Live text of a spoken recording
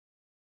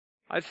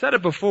I've said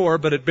it before,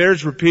 but it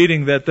bears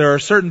repeating that there are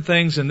certain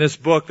things in this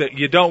book that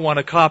you don't want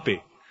to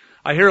copy.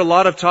 I hear a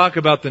lot of talk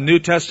about the New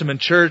Testament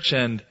church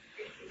and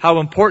how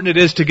important it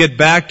is to get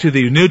back to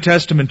the New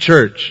Testament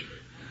church.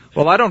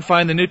 Well, I don't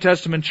find the New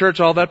Testament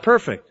church all that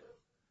perfect.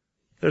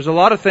 There's a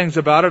lot of things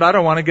about it I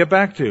don't want to get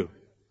back to.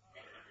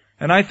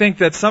 And I think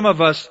that some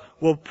of us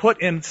will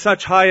put in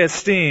such high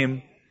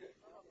esteem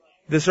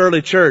this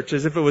early church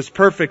as if it was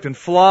perfect and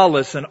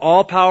flawless and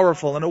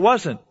all-powerful, and it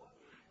wasn't.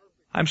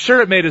 I'm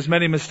sure it made as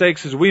many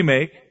mistakes as we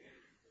make.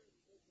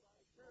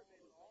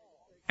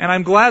 And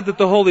I'm glad that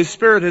the Holy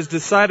Spirit has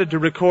decided to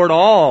record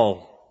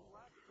all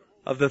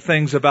of the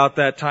things about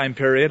that time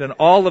period and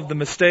all of the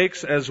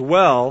mistakes as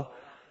well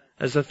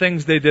as the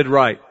things they did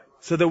right,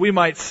 so that we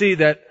might see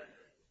that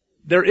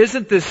there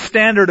isn't this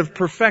standard of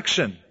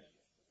perfection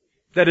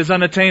that is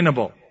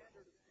unattainable,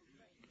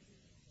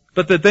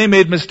 but that they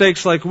made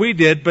mistakes like we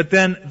did, but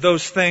then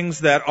those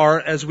things that are,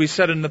 as we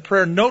said in the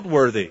prayer,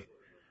 noteworthy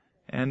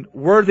and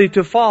worthy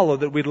to follow,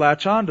 that we'd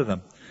latch onto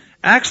them.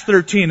 Acts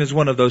 13 is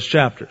one of those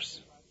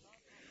chapters.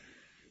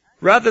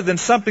 Rather than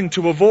something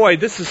to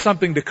avoid, this is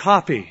something to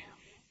copy,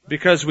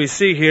 because we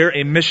see here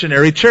a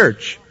missionary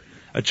church,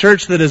 a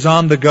church that is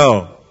on the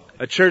go,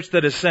 a church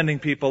that is sending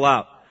people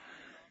out.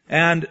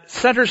 And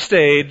center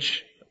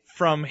stage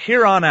from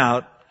here on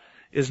out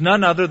is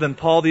none other than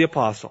Paul the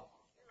Apostle.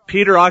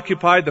 Peter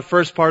occupied the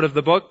first part of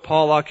the book.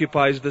 Paul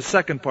occupies the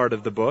second part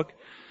of the book.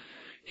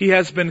 He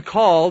has been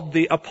called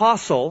the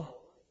Apostle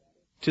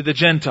to the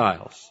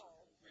Gentiles.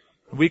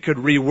 We could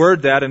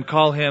reword that and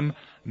call him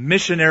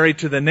missionary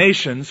to the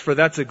nations, for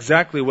that's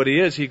exactly what he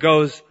is. He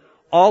goes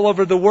all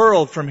over the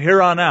world from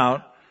here on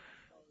out,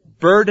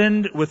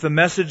 burdened with the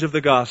message of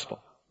the gospel.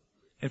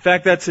 In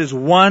fact, that's his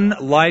one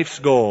life's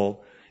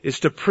goal,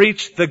 is to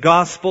preach the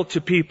gospel to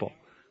people,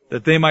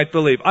 that they might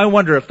believe. I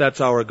wonder if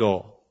that's our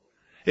goal.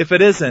 If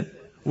it isn't,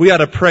 we ought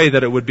to pray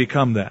that it would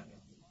become that.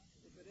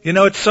 You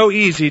know, it's so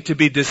easy to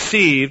be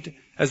deceived.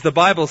 As the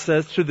Bible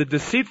says, through the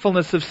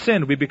deceitfulness of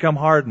sin, we become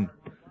hardened.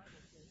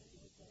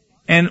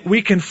 And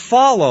we can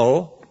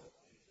follow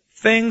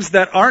things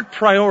that aren't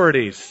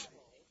priorities,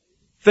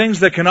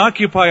 things that can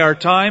occupy our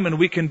time, and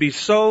we can be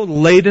so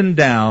laden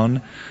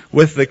down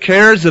with the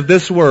cares of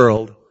this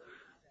world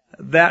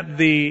that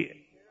the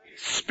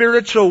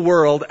spiritual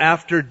world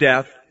after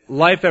death,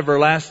 life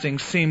everlasting,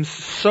 seems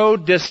so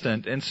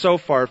distant and so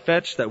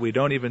far-fetched that we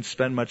don't even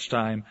spend much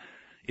time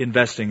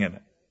investing in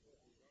it.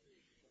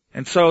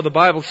 And so the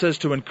Bible says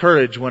to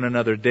encourage one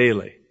another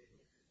daily.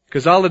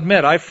 Because I'll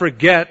admit, I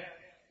forget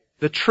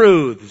the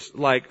truths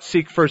like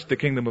seek first the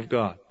kingdom of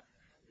God.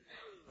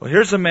 Well,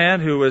 here's a man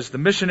who was the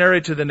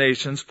missionary to the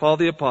nations, Paul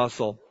the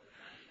Apostle,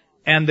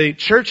 and the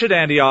church at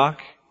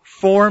Antioch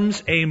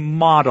forms a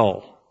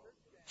model,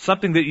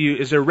 something that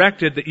is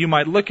erected that you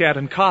might look at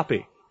and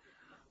copy,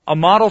 a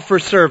model for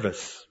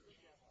service.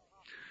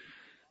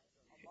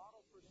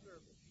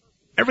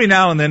 Every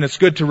now and then it's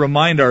good to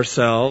remind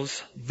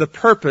ourselves the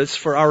purpose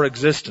for our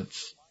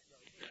existence.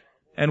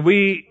 And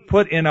we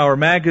put in our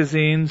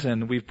magazines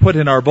and we put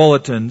in our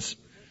bulletins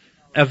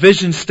a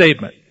vision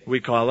statement, we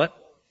call it.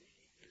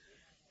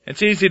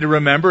 It's easy to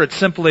remember. It's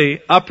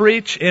simply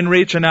upreach,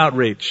 inreach, and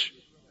outreach.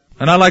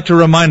 And I like to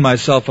remind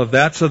myself of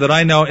that so that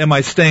I know, am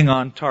I staying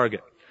on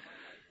target?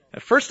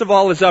 First of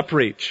all is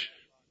upreach.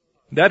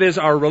 That is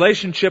our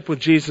relationship with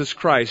Jesus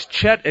Christ.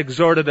 Chet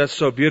exhorted us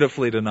so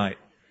beautifully tonight.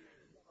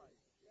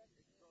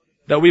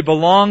 That we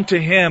belong to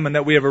Him and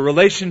that we have a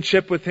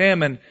relationship with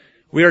Him and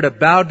we are to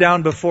bow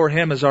down before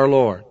Him as our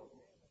Lord.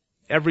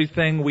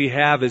 Everything we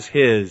have is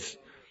His.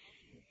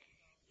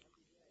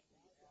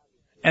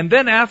 And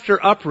then after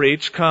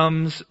upreach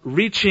comes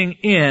reaching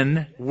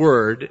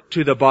inward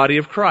to the body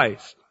of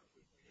Christ.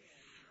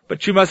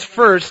 But you must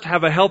first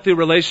have a healthy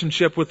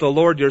relationship with the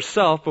Lord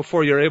yourself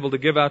before you're able to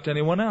give out to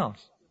anyone else.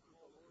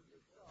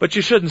 But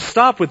you shouldn't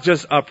stop with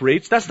just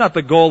upreach. That's not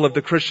the goal of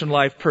the Christian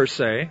life per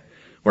se.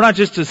 We're not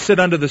just to sit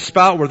under the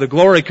spout where the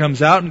glory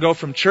comes out and go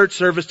from church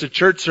service to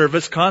church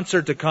service,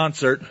 concert to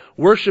concert,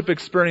 worship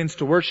experience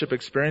to worship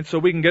experience so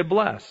we can get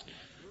blessed.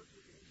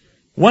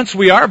 Once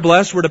we are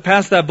blessed, we're to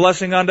pass that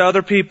blessing on to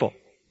other people.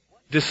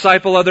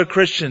 Disciple other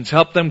Christians,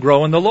 help them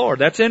grow in the Lord.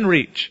 That's in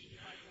reach.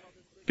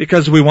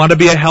 Because we want to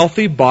be a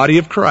healthy body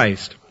of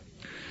Christ.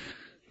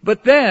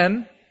 But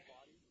then,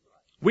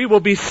 we will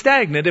be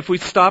stagnant if we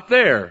stop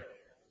there.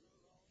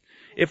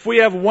 If we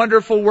have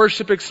wonderful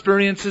worship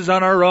experiences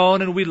on our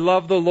own and we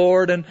love the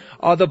Lord and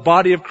the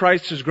body of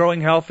Christ is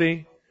growing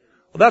healthy,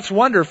 well, that's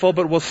wonderful,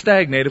 but we'll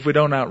stagnate if we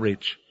don't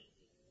outreach.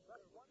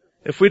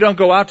 If we don't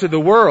go out to the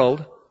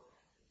world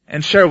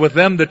and share with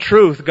them the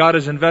truth God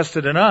has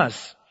invested in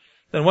us,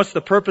 then what's the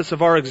purpose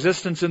of our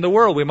existence in the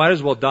world? We might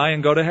as well die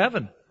and go to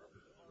heaven.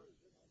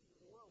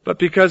 But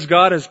because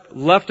God has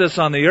left us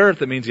on the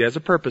earth, it means He has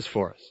a purpose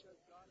for us.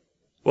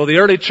 Well, the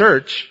early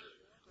church,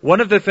 one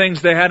of the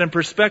things they had in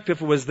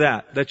perspective was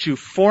that you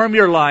form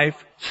your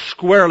life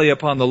squarely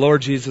upon the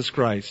Lord Jesus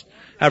Christ.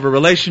 Have a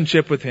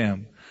relationship with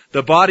Him.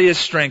 The body is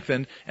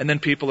strengthened, and then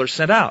people are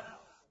sent out.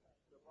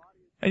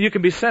 And you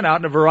can be sent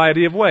out in a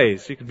variety of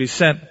ways. You can be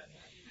sent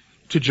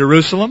to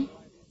Jerusalem,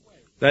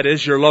 That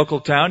is your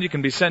local town. You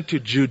can be sent to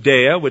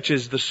Judea, which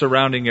is the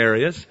surrounding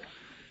areas.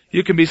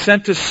 You can be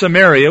sent to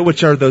Samaria,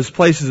 which are those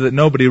places that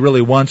nobody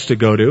really wants to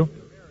go to.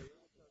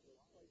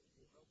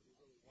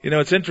 You know,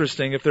 it's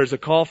interesting. If there's a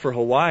call for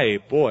Hawaii,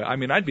 boy,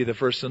 I'd be the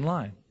first in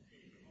line.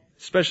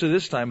 Especially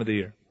this time of the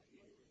year.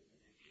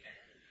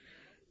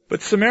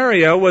 But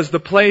Samaria was the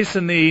place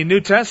in the New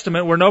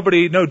Testament where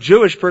no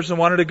Jewish person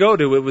wanted to go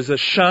to. It was a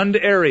shunned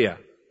area.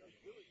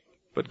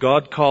 But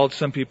God called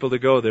some people to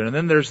go there. And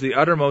then there's the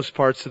uttermost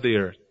parts of the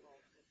earth.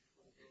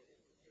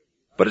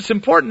 But it's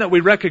important that we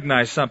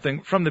recognize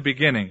something from the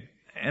beginning.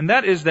 And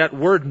that is that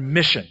word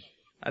mission.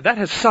 That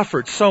has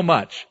suffered so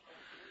much.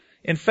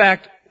 In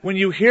fact, when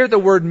you hear the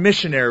word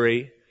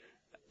missionary,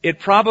 it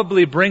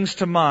probably brings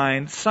to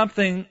mind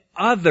something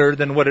other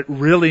than what it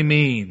really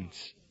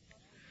means.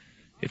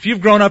 If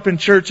you've grown up in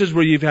churches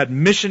where you've had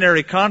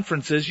missionary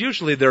conferences,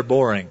 usually they're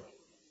boring.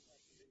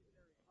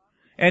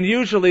 And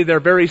usually they're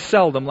very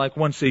seldom, like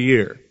once a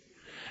year.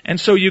 And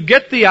so you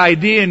get the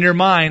idea in your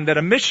mind that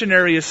a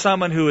missionary is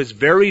someone who is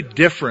very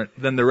different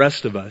than the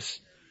rest of us.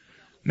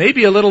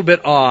 Maybe a little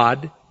bit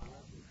odd.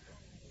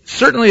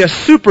 Certainly a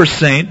super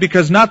saint,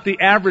 because not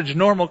the average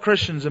normal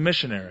Christian's a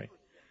missionary.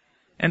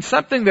 And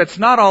something that's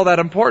not all that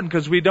important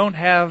because we don't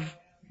have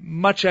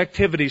much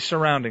activity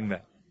surrounding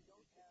that.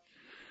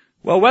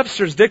 Well,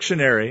 Webster's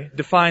dictionary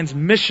defines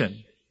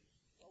mission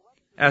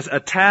as a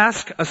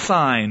task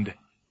assigned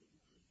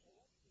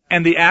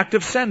and the act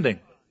of sending.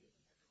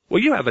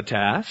 Well, you have a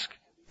task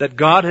that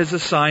God has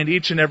assigned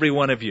each and every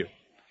one of you.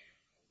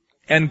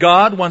 And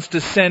God wants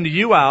to send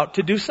you out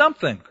to do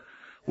something,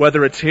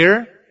 whether it's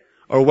here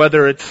or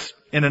whether it's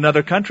in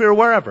another country or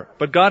wherever.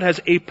 But God has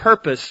a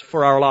purpose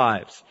for our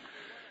lives.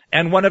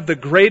 And one of the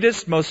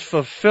greatest, most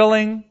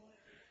fulfilling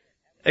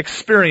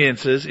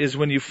experiences is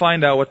when you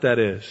find out what that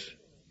is.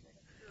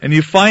 And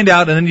you find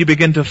out and then you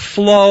begin to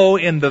flow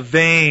in the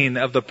vein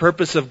of the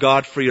purpose of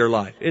God for your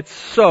life. It's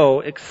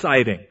so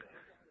exciting.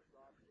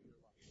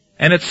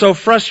 And it's so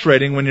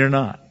frustrating when you're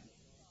not.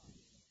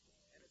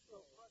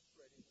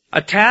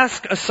 A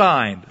task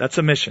assigned, that's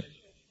a mission.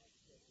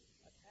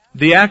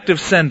 The act of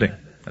sending,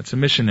 that's a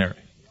missionary.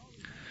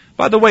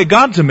 By the way,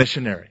 God's a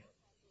missionary.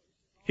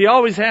 He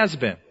always has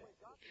been.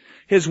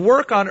 His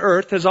work on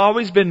earth has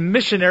always been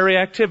missionary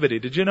activity.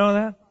 Did you know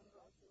that?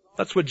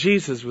 That's what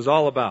Jesus was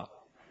all about.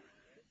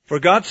 For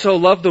God so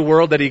loved the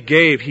world that He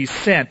gave, He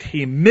sent,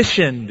 He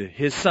missioned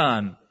His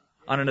Son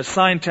on an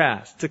assigned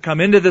task to come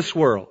into this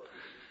world,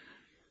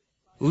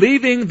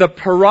 leaving the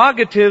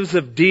prerogatives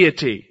of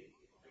deity.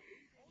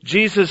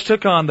 Jesus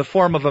took on the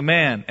form of a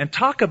man, and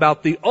talk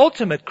about the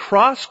ultimate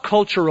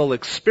cross-cultural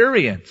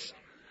experience,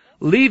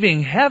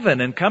 leaving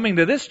heaven and coming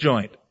to this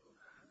joint.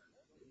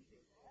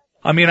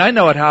 I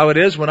know how it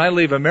is when I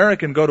leave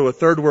America and go to a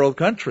third world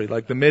country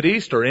like the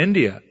Mideast or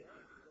India.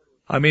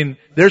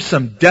 There's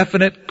some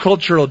definite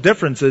cultural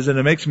differences and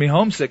it makes me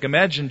homesick.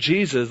 Imagine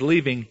Jesus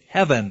leaving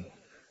heaven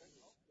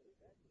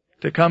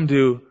to come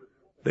to,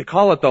 they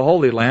call it the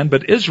Holy Land,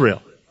 but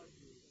Israel.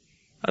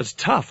 That's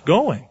tough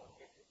going.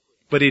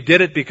 But He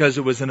did it because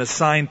it was an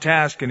assigned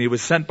task and He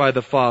was sent by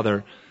the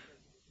Father.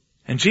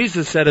 And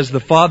Jesus said, as the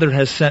Father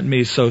has sent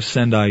me, so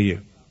send I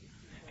you.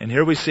 And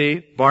here we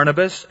see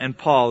Barnabas and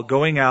Paul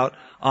going out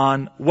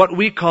on what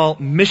we call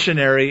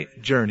missionary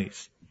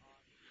journeys.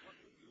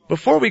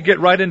 Before we get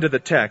right into the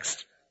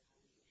text,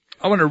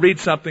 I want to read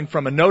something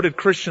from a noted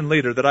Christian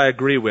leader that I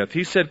agree with.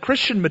 He said,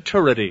 Christian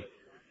maturity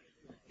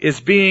is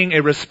being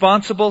a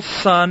responsible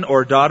son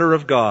or daughter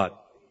of God.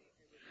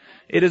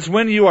 It is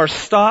when you are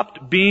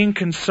stopped being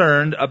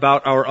concerned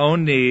about our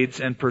own needs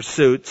and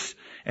pursuits,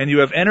 and you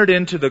have entered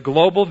into the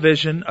global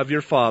vision of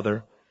your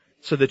Father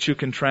so that you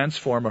can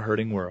transform a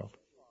hurting world.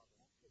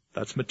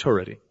 That's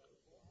maturity.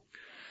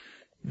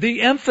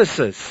 The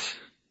emphasis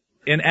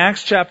in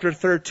Acts chapter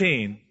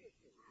 13,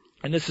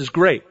 and this is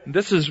great.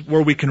 This is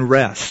where we can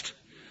rest.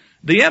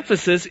 The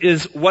emphasis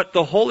is what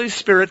the Holy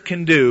Spirit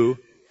can do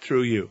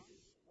through you.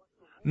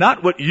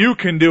 Not what you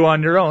can do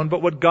on your own,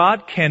 but what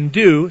God can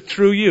do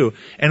through you.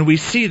 And we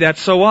see that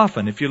so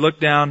often. If you look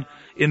down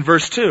in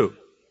verse 2.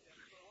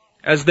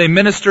 As they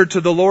ministered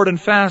to the Lord and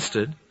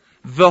fasted,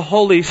 the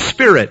Holy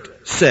Spirit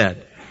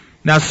said,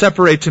 now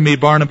separate to me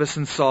Barnabas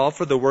and Saul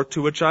for the work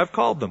to which I've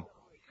called them.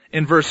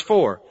 In verse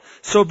 4.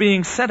 So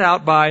being sent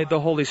out by the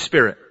Holy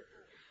Spirit,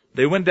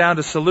 they went down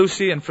to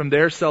Seleucia and from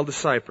there sailed to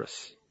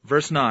Cyprus.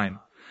 Verse 9.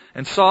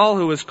 And Saul,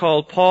 who was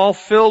called Paul,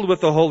 filled with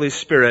the Holy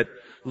Spirit,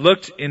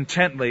 looked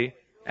intently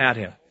at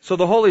him. So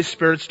the Holy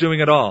Spirit's doing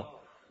it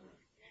all.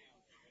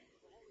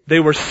 They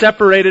were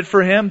separated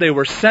for Him. They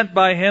were sent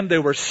by Him. They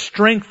were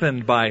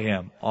strengthened by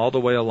Him all the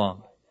way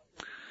along.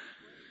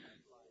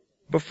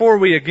 Before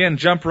we again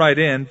jump right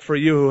in, for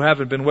you who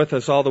haven't been with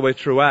us all the way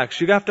through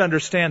Acts, you have to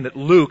understand that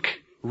Luke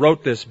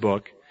wrote this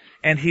book,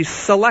 and he's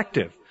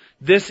selective.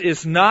 This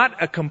is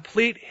not a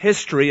complete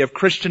history of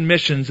Christian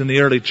missions in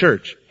the early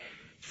church.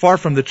 Far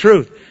from the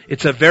truth.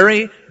 It's a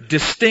very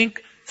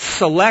distinct,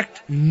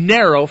 select,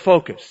 narrow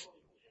focus.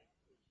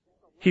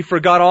 He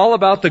forgot all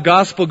about the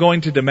gospel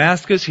going to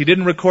Damascus. He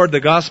didn't record the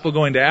gospel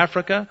going to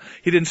Africa.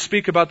 He didn't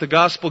speak about the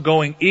gospel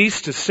going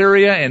east to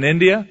Syria and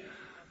India.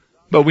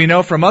 But we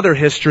know from other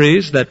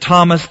histories that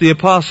Thomas the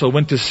Apostle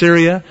went to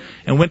Syria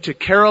and went to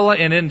Kerala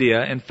in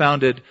India and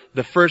founded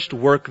the first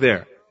work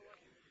there.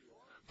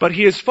 But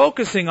he is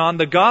focusing on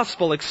the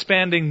gospel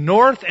expanding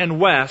north and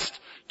west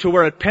to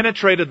where it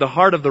penetrated the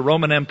heart of the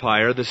Roman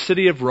Empire, the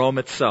city of Rome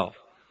itself,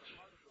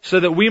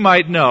 so that we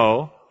might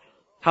know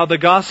how the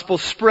gospel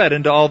spread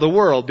into all the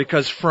world,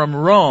 because from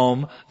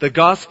Rome, the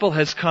gospel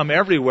has come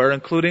everywhere,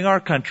 including our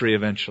country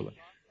eventually.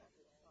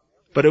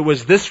 But it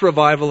was this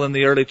revival in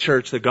the early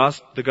church that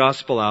got the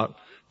gospel out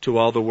to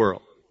all the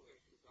world.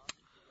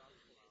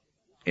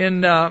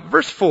 In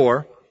verse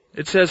 4,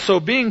 it says, "So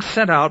being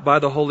sent out by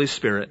the Holy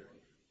Spirit,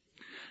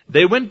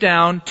 they went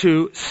down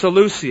to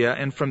Seleucia,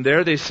 and from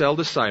there they sailed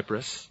to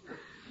Cyprus.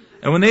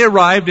 And when they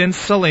arrived in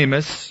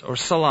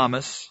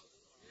Salamis,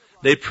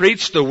 they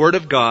preached the word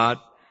of God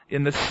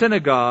in the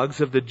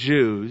synagogues of the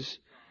Jews,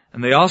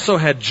 and they also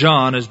had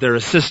John as their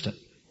assistant."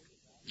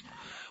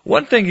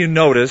 One thing you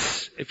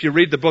notice if you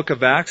read the book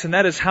of Acts, and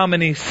that is how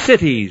many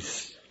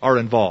cities are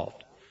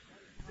involved.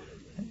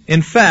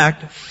 In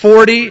fact,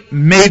 40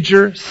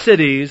 major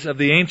cities of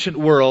the ancient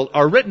world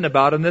are written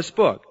about in this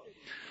book.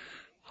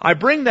 I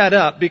bring that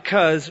up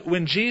because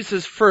when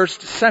Jesus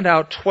first sent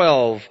out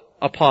 12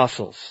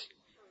 apostles,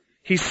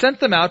 He sent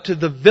them out to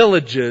the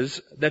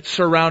villages that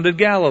surrounded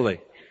Galilee.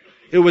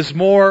 It was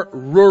more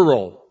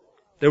rural.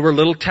 There were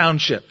little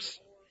townships.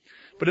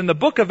 But in the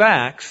book of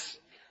Acts,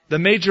 the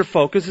major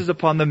focus is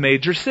upon the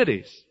major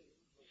cities.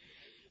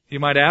 You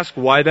might ask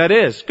why that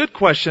is. Good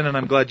question, and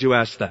I'm glad you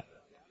asked that.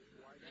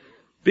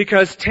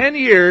 Because 10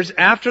 years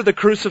after the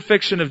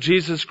crucifixion of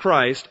Jesus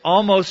Christ,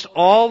 almost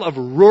all of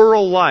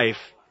rural life,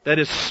 that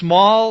is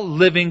small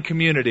living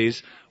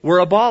communities, were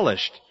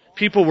abolished.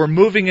 People were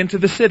moving into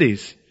the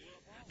cities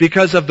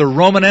because of the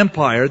Roman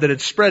Empire that had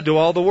spread to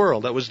all the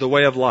world. That was the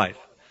way of life.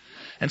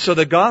 And so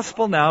the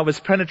gospel now is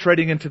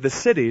penetrating into the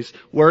cities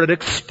where it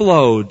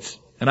explodes.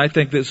 And I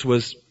think this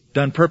was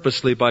done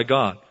purposely by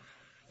God.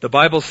 The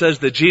Bible says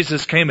that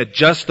Jesus came at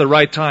just the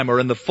right time, or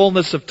in the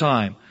fullness of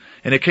time.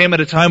 And it came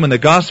at a time when the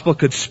gospel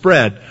could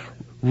spread.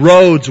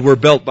 Roads were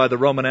built by the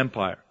Roman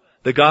Empire.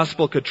 The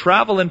gospel could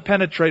travel and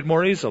penetrate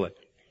more easily.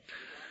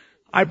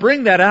 I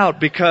bring that out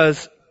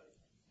because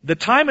the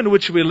time in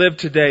which we live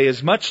today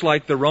is much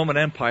like the Roman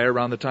Empire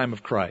around the time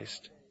of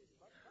Christ.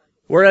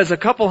 Whereas a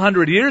couple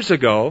hundred years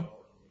ago,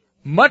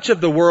 much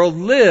of the world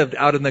lived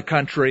out in the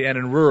country and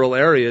in rural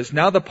areas.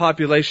 Now the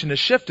population has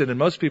shifted and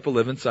most people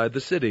live inside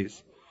the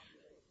cities.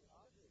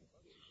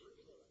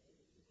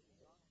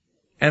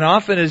 And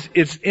often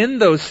it's in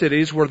those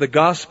cities where the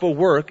gospel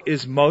work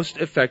is most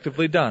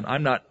effectively done.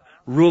 I'm not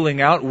ruling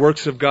out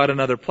works of God in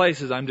other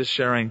places. I'm just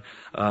sharing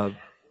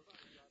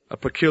a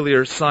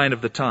peculiar sign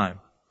of the time.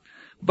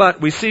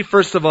 But we see,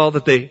 first of all,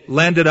 that they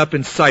landed up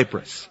in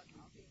Cyprus.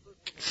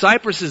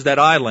 Cyprus is that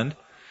island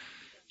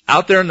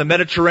out there in the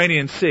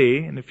Mediterranean Sea,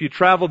 and if you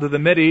travel to the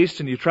Mideast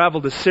and you travel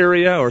to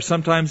Syria, or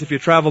sometimes if you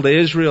travel to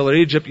Israel or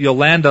Egypt, you'll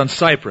land on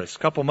Cyprus. A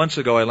couple months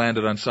ago I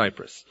landed on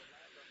Cyprus.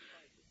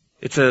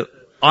 It's an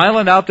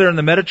island out there in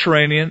the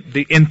Mediterranean.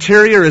 The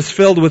interior is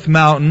filled with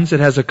mountains. It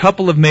has a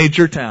couple of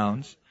major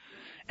towns.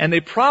 And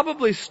they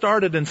probably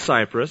started in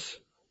Cyprus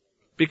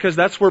because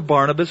that's where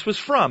Barnabas was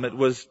from. It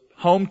was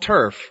home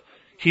turf.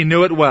 He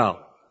knew it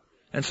well.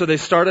 And so they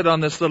started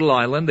on this little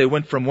island. They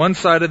went from one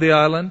side of the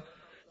island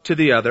to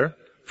the other,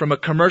 from a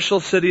commercial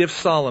city of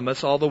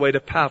Salamis all the way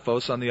to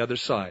Paphos on the other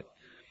side.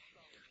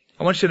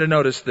 I want you to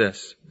notice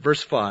this.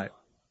 Verse 5.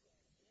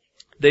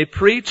 They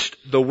preached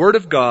the word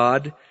of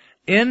God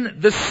in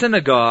the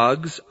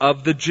synagogues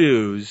of the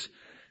Jews,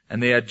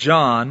 and they had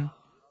John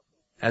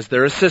as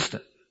their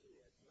assistant.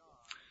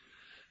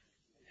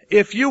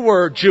 If you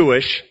were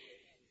Jewish,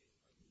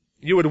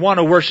 you would want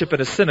to worship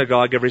in a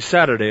synagogue every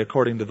Saturday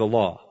according to the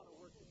law.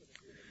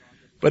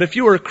 But if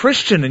you were a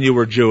Christian and you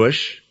were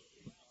Jewish,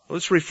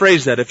 let's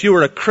rephrase that. If you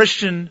were a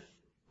Christian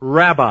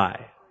rabbi,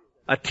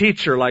 a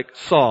teacher like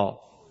Saul,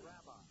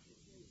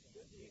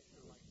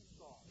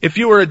 if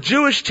you were a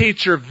Jewish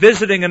teacher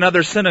visiting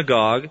another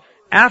synagogue,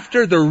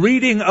 after the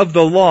reading of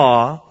the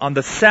law on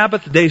the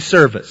Sabbath day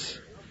service,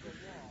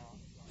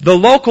 the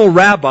local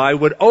rabbi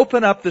would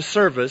open up the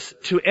service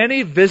to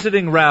any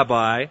visiting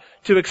rabbi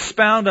to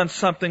expound on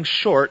something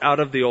short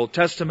out of the Old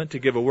Testament, to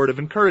give a word of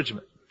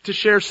encouragement, to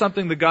share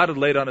something that God had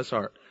laid on his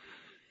heart.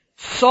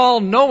 Saul,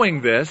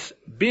 knowing this,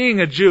 being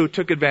a Jew,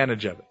 took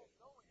advantage of it.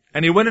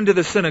 And he went into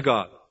the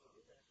synagogue.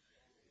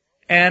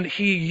 And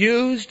he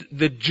used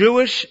the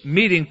Jewish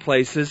meeting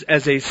places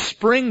as a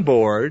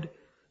springboard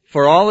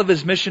for all of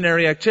his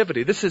missionary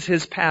activity. This is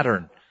his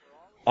pattern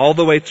all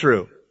the way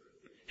through.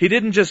 He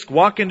didn't just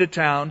walk into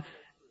town,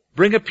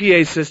 bring a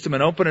PA system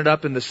and open it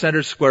up in the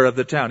center square of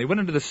the town. He went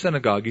into the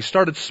synagogue. He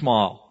started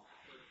small,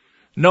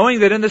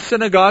 knowing that in the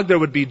synagogue there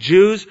would be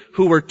Jews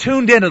who were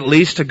tuned in at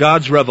least to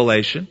God's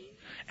revelation,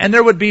 and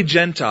there would be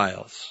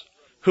Gentiles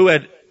who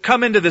had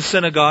come into the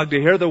synagogue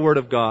to hear the word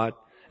of God,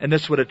 and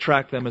this would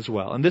attract them as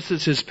well. And this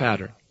is his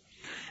pattern.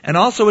 And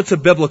also it's a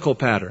biblical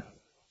pattern.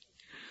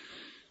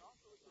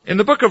 In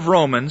the book of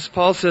Romans,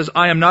 Paul says,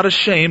 I am not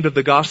ashamed of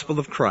the gospel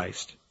of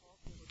Christ,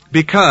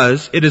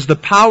 because it is the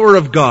power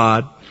of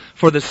God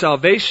for the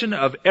salvation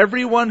of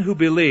everyone who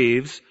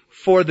believes,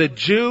 for the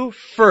Jew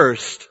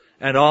first,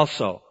 and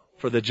also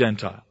for the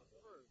Gentile.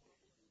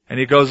 And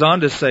he goes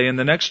on to say in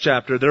the next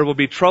chapter, there will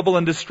be trouble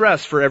and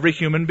distress for every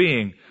human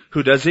being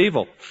who does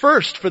evil.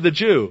 First for the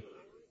Jew,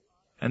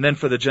 and then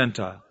for the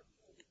Gentile.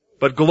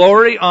 But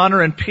glory,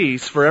 honor, and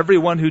peace for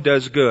everyone who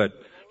does good.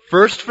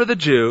 First for the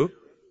Jew,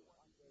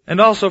 and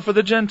also for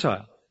the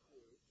Gentile.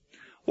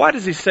 Why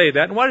does he say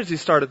that? And why does he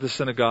start at the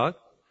synagogue?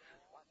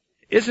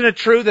 Isn't it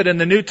true that in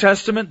the New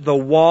Testament, the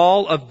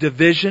wall of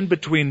division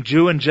between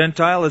Jew and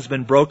Gentile has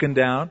been broken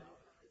down?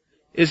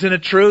 Isn't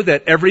it true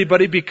that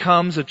everybody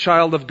becomes a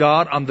child of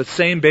God on the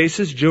same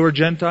basis, Jew or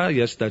Gentile?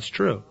 Yes, that's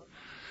true.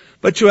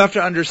 But you have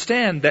to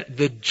understand that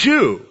the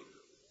Jew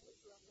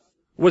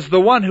was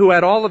the one who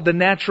had all of the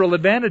natural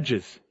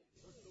advantages.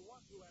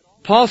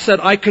 Paul said,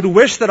 I could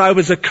wish that I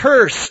was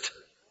accursed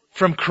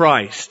from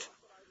Christ,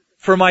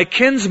 for my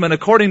kinsmen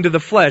according to the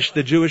flesh,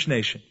 the Jewish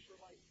nation.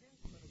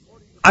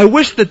 I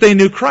wish that they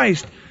knew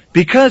Christ,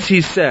 because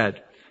he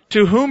said,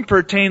 to whom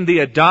pertain the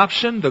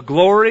adoption, the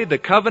glory, the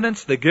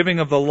covenants, the giving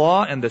of the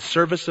law, and the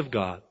service of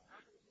God.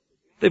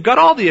 They've got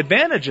all the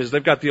advantages.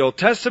 They've got the Old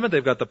Testament,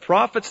 they've got the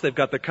prophets, they've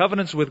got the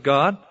covenants with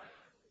God.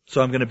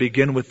 So I'm going to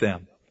begin with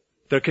them.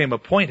 There came a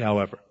point,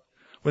 however,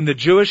 when the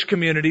Jewish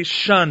community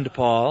shunned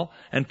Paul,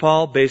 and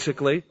Paul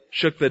basically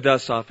shook the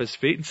dust off his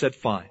feet and said,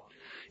 fine,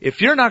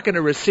 if you're not going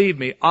to receive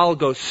me, I'll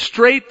go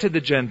straight to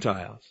the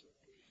Gentiles.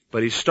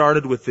 But he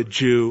started with the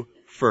Jew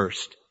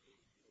first.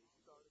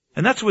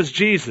 And that was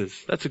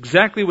Jesus. That's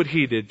exactly what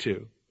he did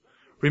too.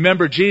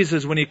 Remember,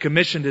 Jesus, when he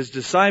commissioned his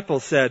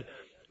disciples, said,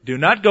 do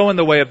not go in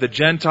the way of the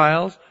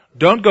Gentiles.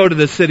 Don't go to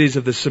the cities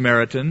of the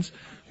Samaritans,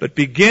 but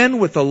begin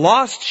with the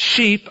lost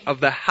sheep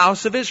of the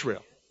house of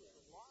Israel.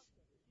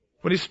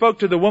 When he spoke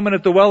to the woman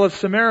at the well of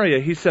Samaria,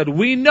 he said,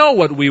 we know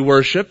what we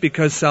worship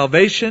because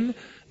salvation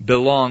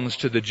belongs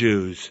to the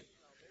Jews.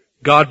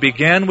 God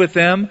began with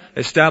them,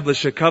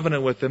 established a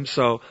covenant with them,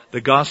 so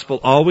the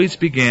gospel always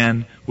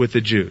began with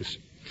the Jews.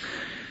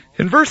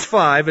 In verse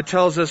 5, it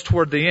tells us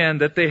toward the end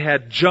that they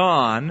had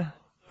John,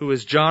 who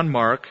is John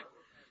Mark,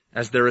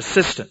 as their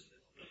assistant.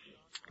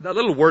 That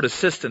little word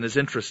assistant is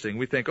interesting.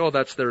 We think, oh,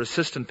 that's their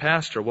assistant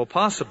pastor. Well,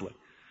 possibly.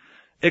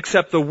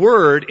 Except the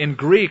word in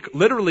Greek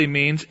literally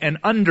means an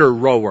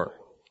under-rower.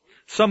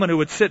 Someone who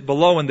would sit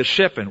below in the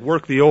ship and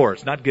work the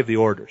oars, not give the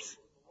orders.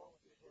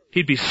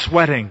 He'd be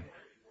sweating.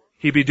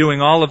 He'd be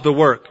doing all of the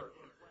work.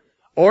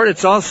 Or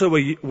it's also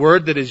a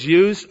word that is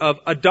used of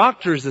a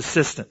doctor's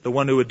assistant, the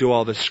one who would do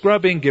all the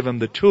scrubbing, give him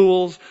the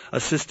tools,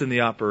 assist in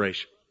the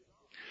operation.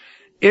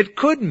 It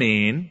could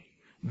mean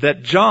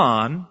that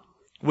John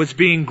was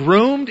being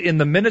groomed in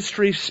the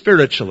ministry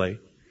spiritually,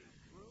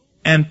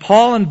 and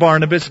Paul and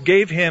Barnabas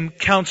gave him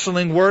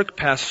counseling work,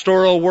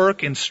 pastoral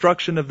work,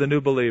 instruction of the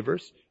new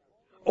believers.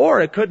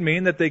 Or it could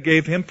mean that they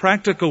gave him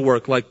practical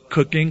work like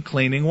cooking,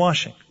 cleaning,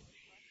 washing.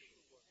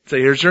 So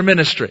here's your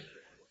ministry.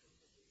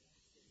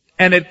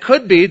 And it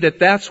could be that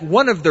that's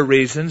one of the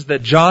reasons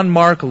that John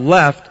Mark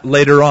left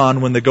later on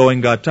when the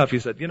going got tough. He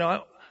said,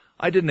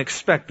 I didn't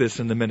expect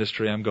this in the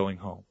ministry. I'm going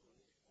home.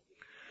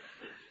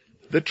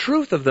 The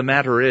truth of the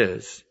matter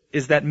is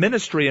that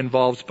ministry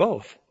involves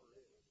both.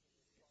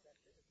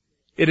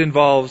 It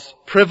involves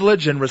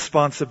privilege and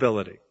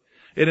responsibility.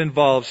 It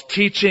involves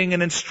teaching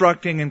and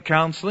instructing and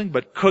counseling,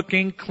 but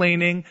cooking,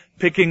 cleaning,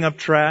 picking up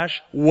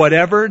trash,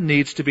 whatever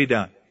needs to be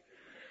done.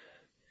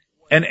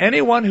 And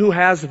anyone who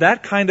has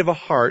that kind of a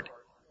heart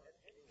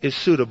is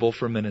suitable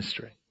for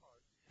ministry.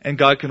 And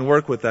God can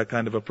work with that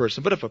kind of a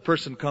person. But if a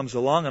person comes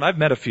along, and I've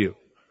met a few,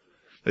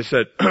 they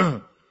said,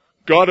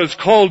 God has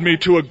called me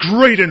to a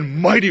great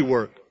and mighty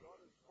work.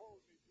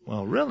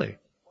 Well, really?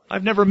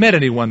 I've never met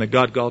anyone that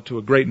God called to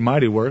a great and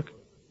mighty work.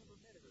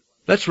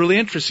 That's really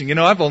interesting.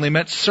 I've only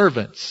met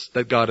servants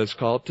that God has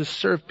called to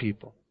serve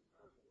people.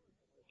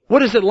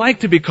 What is it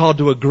like to be called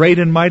to a great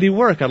and mighty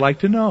work? I'd like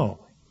to know.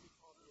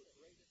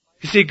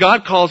 You see,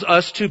 God calls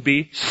us to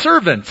be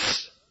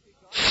servants,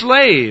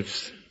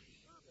 slaves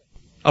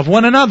of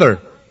one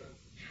another.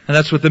 And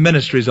that's what the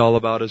ministry is all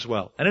about as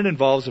well. And it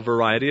involves a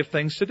variety of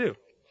things to do.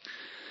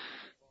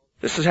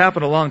 This has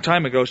happened a long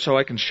time ago, so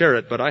I can share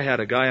it, but I had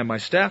a guy on my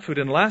staff who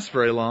didn't last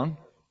very long.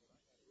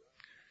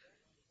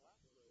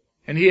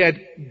 And he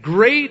had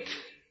great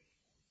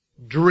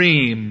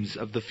dreams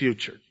of the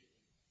future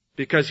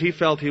because he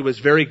felt he was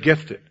very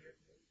gifted,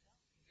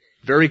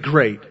 very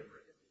great,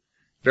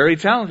 very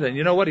talented. And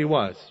you know what? He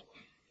was.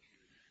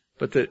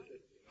 But the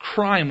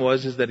crime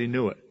is that he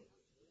knew it.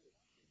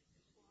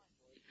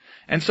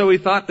 And so he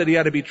thought that he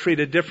had to be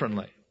treated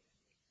differently.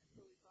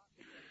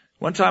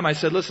 One time I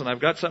said, listen,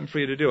 I've got something for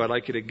you to do. I'd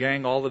like you to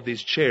gang all of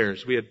these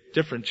chairs. We had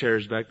different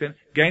chairs back then.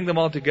 Gang them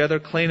all together,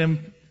 clean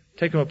them,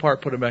 take them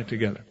apart, put them back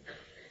together.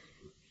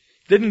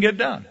 Didn't get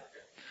done.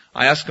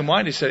 I asked him why,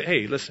 and he said,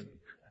 hey, listen,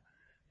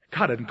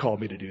 God hadn't called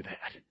me to do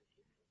that.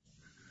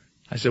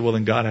 I said, well,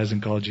 then God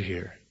hasn't called you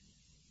here.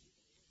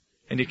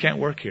 and you can't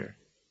work here.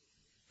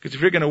 Because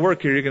if you're going to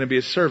work here, you're going to be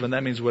a servant.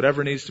 That means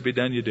whatever needs to be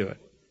done, you do it.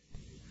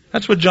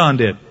 That's what John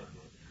did.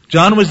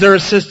 John was their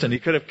assistant. He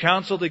could have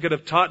counseled, he could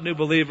have taught new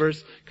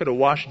believers, could have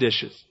washed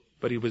dishes.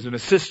 But he was an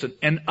assistant,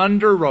 an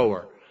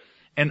under-rower,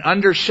 an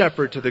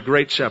under-shepherd to the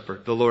great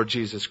shepherd, the Lord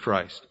Jesus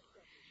Christ.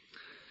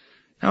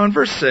 Now in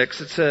verse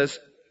 6 it says,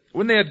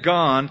 when they had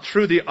gone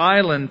through the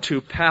island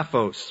to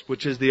Paphos,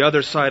 which is the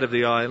other side of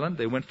the island,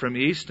 they went from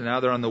east and now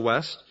they're on the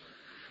west,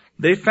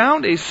 they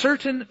found a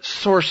certain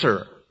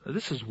sorcerer. Now,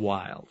 this is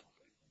wild.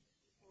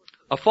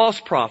 A false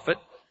prophet,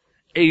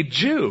 a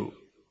Jew,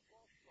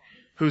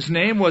 whose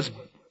name was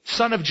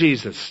Son of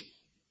Jesus.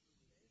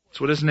 That's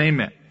what his name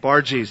meant,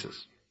 Bar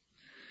Jesus.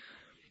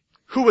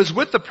 Who was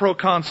with the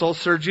proconsul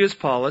Sergius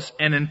Paulus,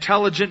 an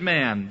intelligent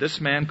man.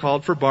 This man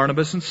called for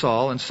Barnabas and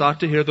Saul and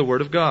sought to hear the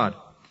word of God.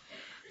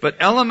 But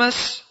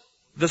Elymas,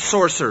 the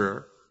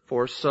sorcerer,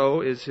 for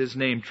so is his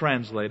name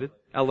translated.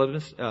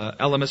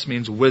 Elymas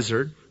means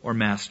wizard or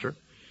master.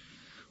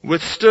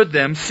 Withstood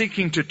them,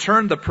 seeking to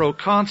turn the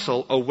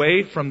proconsul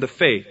away from the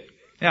faith.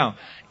 Now,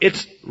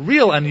 it's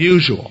real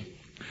unusual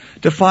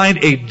to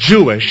find a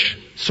Jewish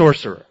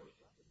sorcerer.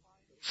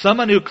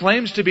 Someone who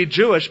claims to be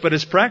Jewish but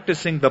is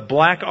practicing the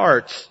black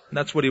arts.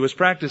 That's what he was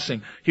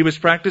practicing. He was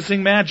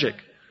practicing magic.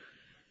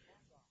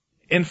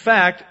 In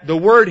fact, the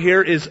word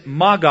here is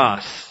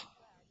magos,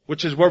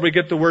 which is where we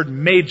get the word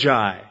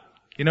magi.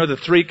 You know the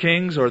three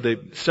kings or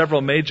the several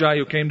magi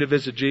who came to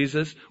visit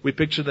Jesus? We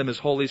picture them as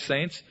holy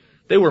saints.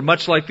 They were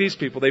much like these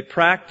people. They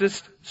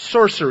practiced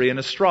sorcery and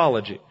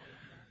astrology.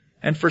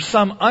 And for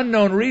some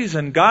unknown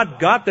reason, God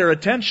got their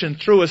attention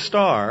through a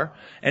star,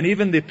 and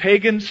even the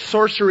pagan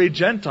sorcery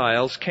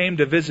Gentiles came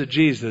to visit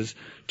Jesus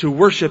to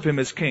worship Him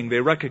as King.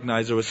 They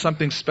recognized there was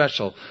something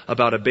special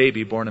about a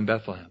baby born in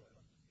Bethlehem.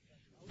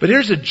 But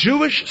here's a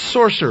Jewish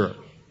sorcerer,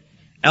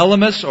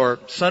 Elymas, or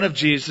Son of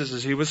Jesus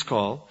as he was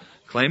called,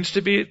 claims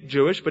to be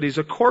Jewish, but he's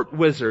a court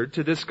wizard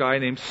to this guy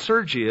named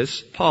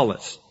Sergius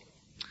Paulus.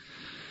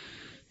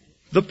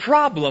 The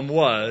problem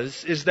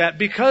is that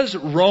because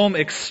Rome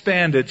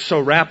expanded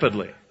so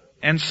rapidly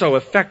and so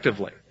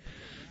effectively,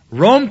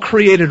 Rome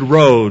created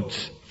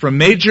roads from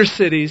major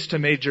cities to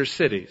major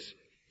cities,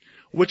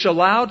 which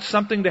allowed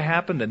something to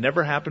happen that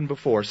never happened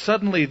before.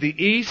 Suddenly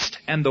the East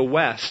and the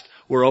West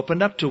were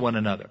opened up to one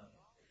another.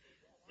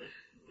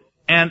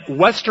 And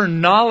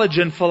Western knowledge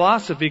and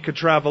philosophy could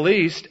travel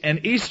east,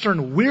 and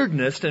Eastern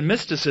weirdness and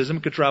mysticism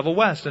could travel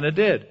west, and it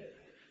did.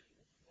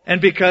 And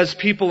because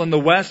people in the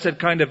West had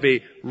kind of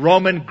a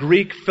Roman,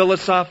 Greek,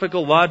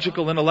 philosophical,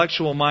 logical,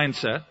 intellectual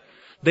mindset,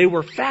 they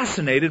were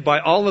fascinated by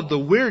all of the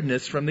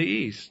weirdness from the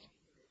East.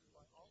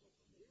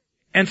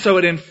 And so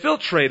it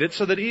infiltrated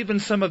so that even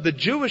some of the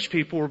Jewish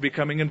people were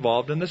becoming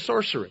involved in the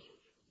sorcery.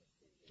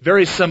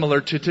 Very similar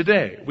to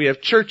today. We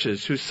have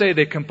churches who say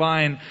they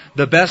combine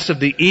the best of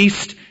the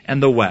East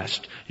and the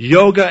West.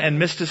 Yoga and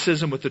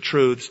mysticism with the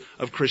truths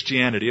of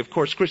Christianity. Of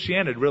course,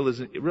 Christianity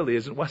really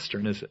isn't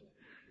Western, is it?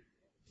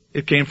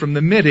 It came from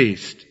the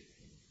Mideast.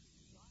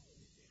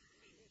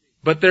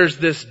 But there's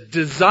this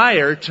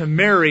desire to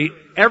marry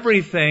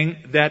everything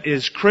that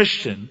is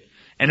Christian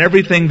and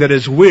everything that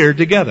is weird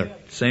together.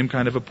 Same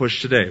kind of a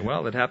push today.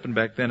 Well, it happened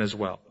back then as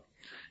well.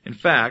 In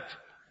fact,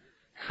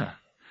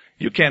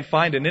 you can't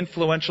find an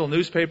influential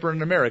newspaper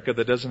in America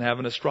that doesn't have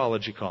an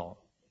astrology column.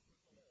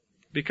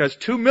 Because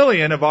 2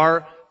 million of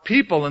our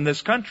people in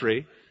this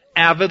country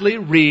avidly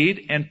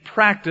read and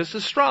practice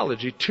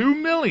astrology. 2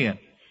 million.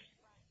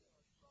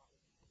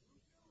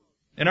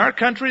 In our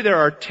country, there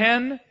are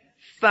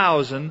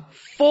 10,000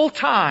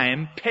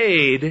 full-time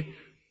paid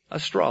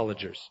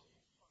astrologers.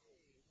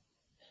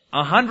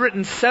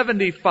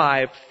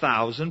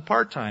 175,000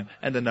 part-time.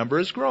 And the number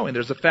is growing.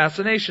 There's a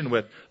fascination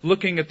with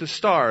looking at the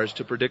stars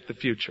to predict the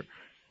future.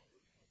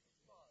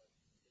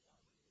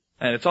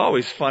 And it's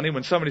always funny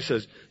when somebody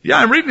says, yeah,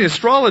 I'm reading the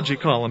astrology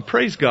column.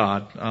 Praise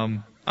God.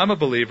 I'm a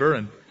believer.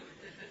 And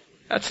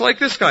that's like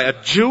this guy,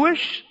 a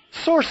Jewish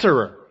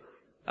sorcerer.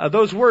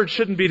 Those words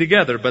shouldn't be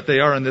together, but they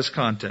are in this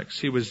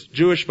context. He was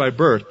Jewish by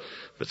birth,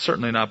 but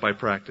certainly not by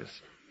practice.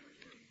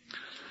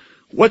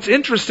 What's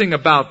interesting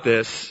about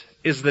this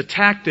is the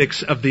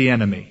tactics of the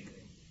enemy.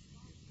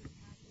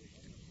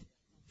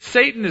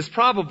 Satan is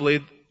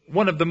probably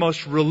one of the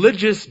most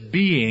religious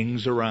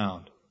beings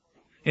around.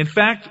 In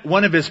fact,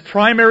 one of his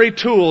primary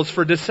tools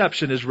for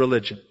deception is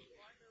religion.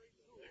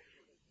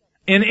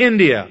 In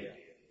India,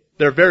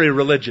 they're very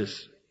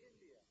religious.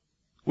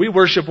 We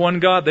worship one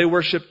God, they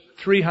worship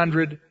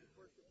 300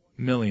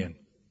 million.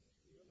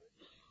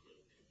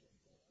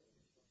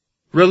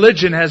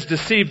 Religion has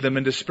deceived them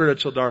into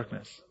spiritual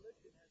darkness.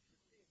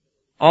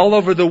 All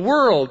over the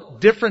world,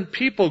 different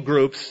people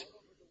groups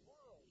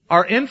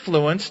are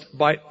influenced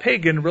by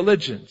pagan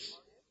religions.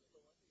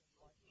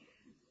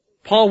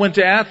 Paul went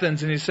to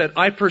Athens and he said,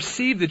 I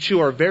perceive that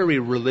you are very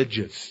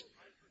religious.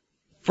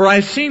 For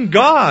I've seen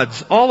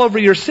gods all over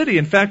your city.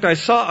 In fact, I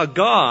saw a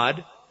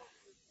god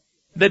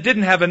that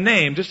didn't have a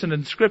name, just an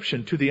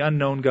inscription to the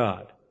unknown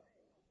God.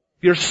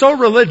 You're so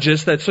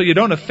religious that so you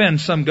don't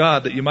offend some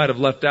God that you might have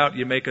left out,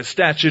 you make a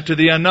statue to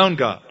the unknown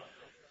God.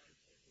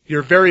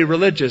 You're very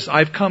religious.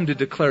 I've come to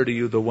declare to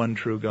you the one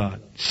true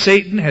God.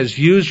 Satan has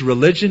used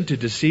religion to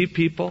deceive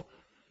people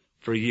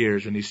for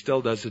years, and he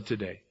still does it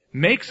today.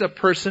 Makes a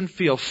person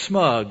feel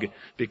smug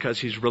because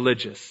he's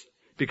religious,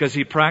 because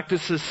he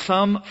practices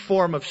some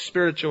form of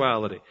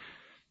spirituality,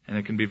 and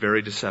it can be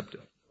very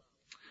deceptive.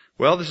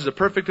 Well, this is a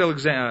perfect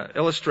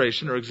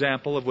illustration or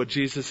example of what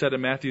Jesus said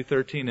in Matthew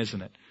 13,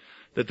 isn't it?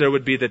 That there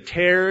would be the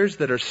tares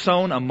that are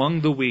sown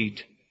among the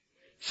wheat.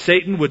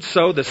 Satan would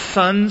sow the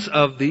sons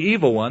of the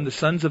evil one, the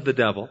sons of the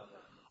devil,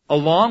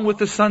 along with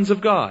the sons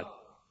of God.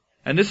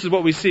 And this is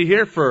what we see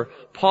here, for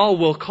Paul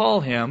will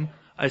call him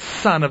a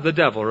son of the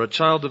devil, or a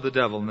child of the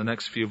devil, in the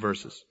next few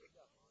verses.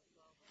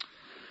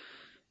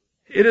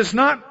 It is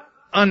not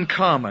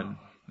uncommon,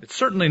 it's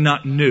certainly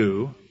not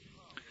new,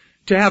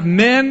 to have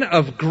men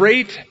of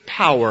great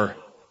power,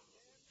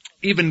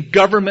 even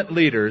government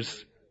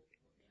leaders,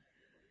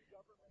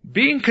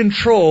 being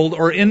controlled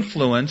or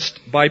influenced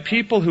by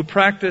people who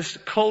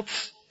practiced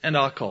cults and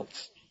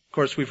occults. Of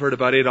course, we've heard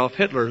about Adolf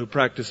Hitler, who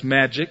practiced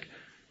magic,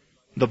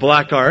 the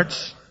black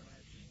arts,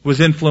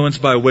 was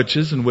influenced by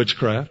witches and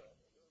witchcraft.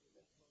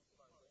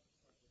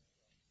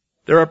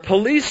 There are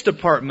police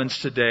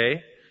departments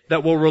today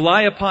that will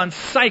rely upon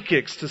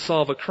psychics to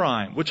solve a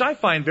crime, which I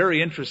find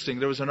very interesting.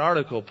 There was an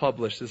article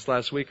published this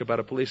last week about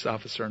a police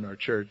officer in our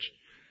church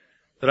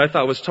that I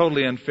thought was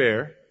totally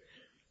unfair.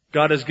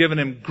 God has given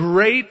him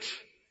great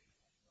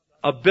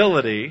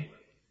ability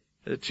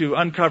to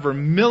uncover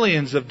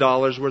millions of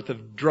dollars worth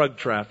of drug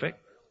traffic.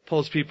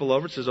 Pulls people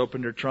over, says,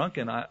 open your trunk,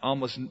 and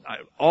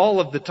all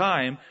of the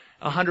time,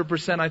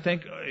 100%, I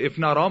think, if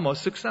not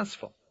almost,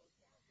 successful.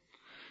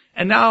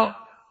 And now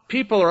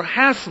people are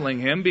hassling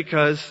him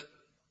because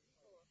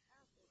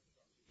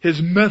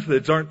his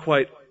methods aren't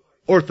quite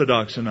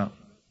orthodox enough.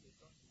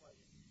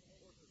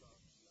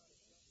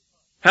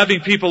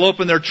 Having people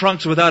open their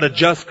trunks without a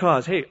just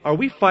cause. Hey, are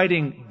we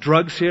fighting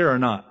drugs here or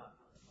not?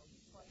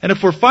 And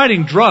if we're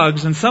fighting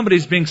drugs and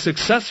somebody's being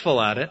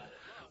successful at it,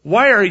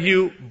 why are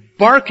you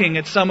barking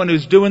at someone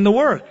who's doing the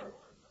work?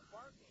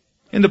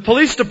 In the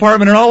police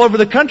department and all over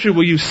the country,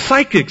 we'll use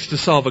psychics to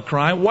solve a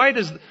crime. Why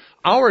does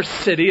our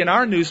city and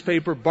our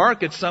newspaper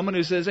bark at someone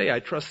who says, hey, I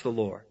trust the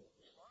Lord?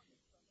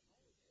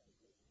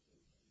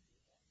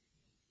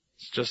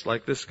 It's just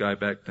like this guy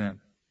back then.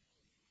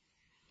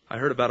 I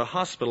heard about a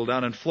hospital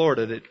down in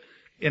Florida that,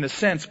 in a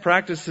sense,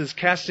 practices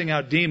casting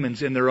out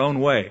demons in their own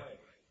way.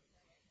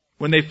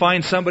 When they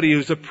find somebody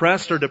who's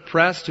oppressed or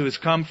depressed, who has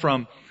come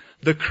from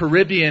the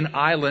Caribbean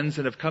islands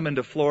and have come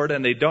into Florida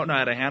and they don't know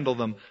how to handle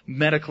them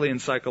medically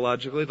and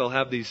psychologically, they'll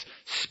have these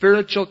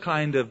spiritual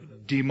kind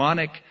of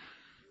demonic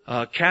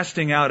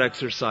casting out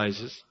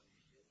exercises.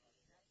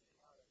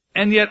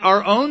 And yet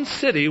our own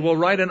city will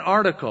write an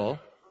article,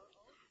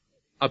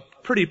 a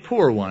pretty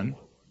poor one,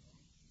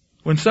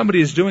 when somebody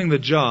is doing the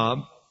job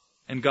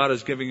and God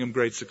is giving him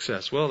great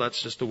success. Well,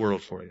 that's just the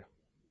world for you.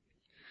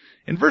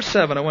 In verse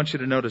 7, I want you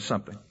to notice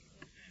something.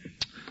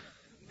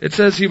 It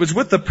says he was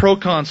with the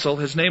proconsul.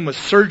 His name was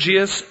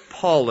Sergius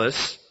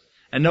Paulus.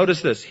 And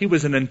notice this. He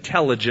was an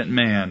intelligent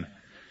man.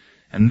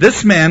 And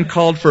this man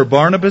called for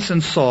Barnabas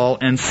and Saul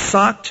and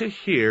sought to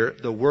hear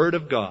the word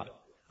of God.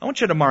 I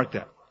want you to mark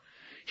that.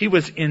 He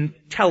was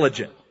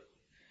intelligent.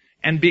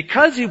 And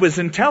because he was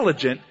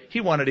intelligent,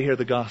 he wanted to hear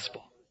the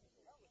gospel.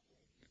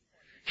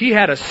 He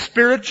had a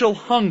spiritual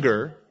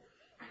hunger.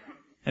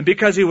 And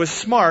because he was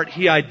smart,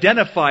 he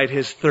identified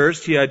his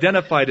thirst. He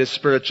identified his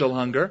spiritual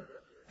hunger.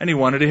 And he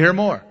wanted to hear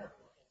more.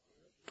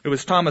 It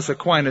was Thomas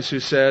Aquinas who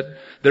said,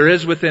 there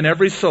is within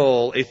every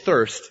soul a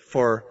thirst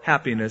for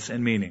happiness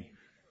and meaning.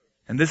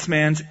 And this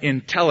man's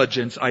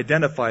intelligence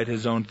identified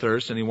his own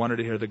thirst, and he wanted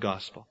to hear the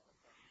gospel.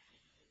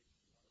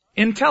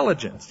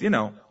 Intelligence,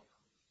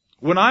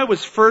 when I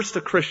was first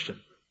a Christian,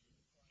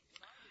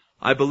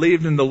 I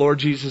believed in the Lord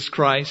Jesus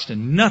Christ,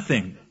 and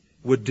nothing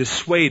would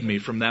dissuade me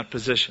from that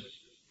position.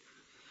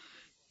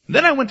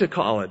 Then I went to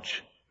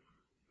college.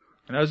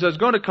 And as I was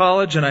going to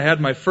college and I had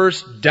my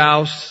first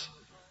douse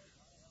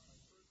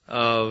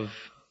of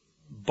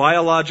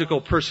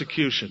biological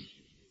persecution,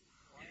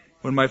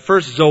 when my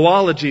first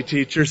zoology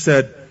teacher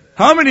said,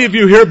 how many of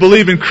you here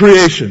believe in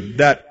creation?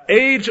 That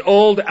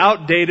age-old,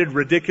 outdated,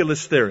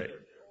 ridiculous theory.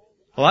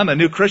 Well, I'm a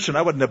new Christian.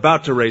 I wasn't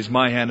about to raise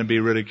my hand and be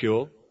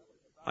ridiculed.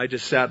 I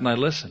just sat and I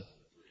listened.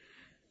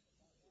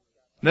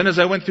 Then as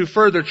I went through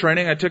further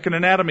training, I took an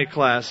anatomy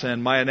class,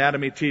 and my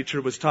anatomy teacher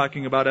was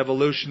talking about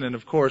evolution, and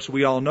of course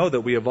we all know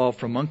that we evolved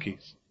from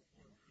monkeys.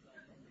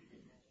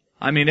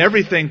 I mean,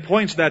 everything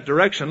points that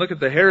direction. Look at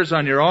the hairs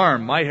on your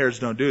arm. My hairs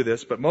don't do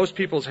this, but most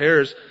people's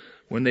hairs,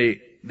 when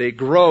they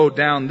grow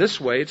down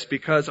this way, it's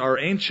because our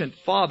ancient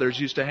fathers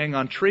used to hang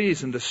on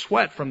trees, and the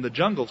sweat from the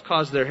jungles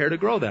caused their hair to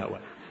grow that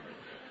way.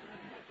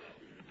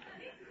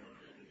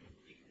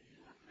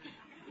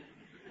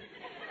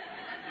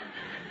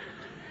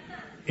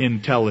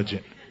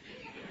 Intelligent.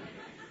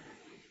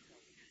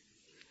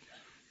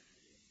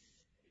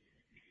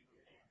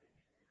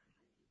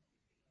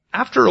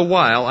 After a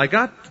while, I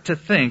got to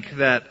think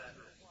that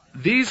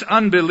these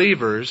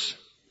unbelievers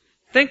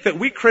think that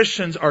we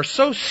Christians are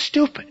so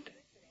stupid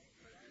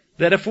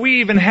that if we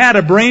even had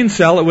a brain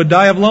cell, it would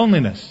die of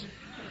loneliness.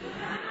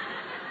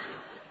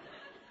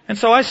 And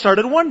so I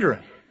started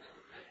wondering,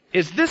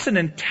 is this an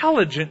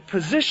intelligent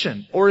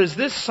position, or is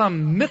this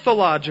some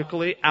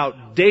mythologically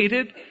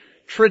outdated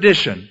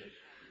tradition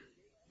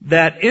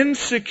that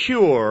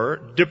insecure,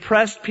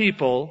 depressed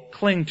people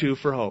cling to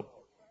for hope?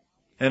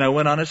 And I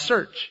went on a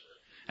search,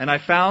 and I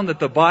found that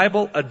the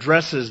Bible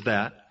addresses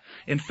that.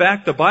 In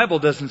fact, the Bible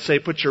doesn't say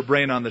put your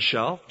brain on the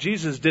shelf.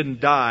 Jesus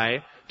didn't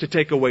die to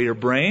take away your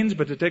brains,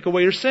 but to take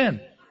away your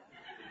sin.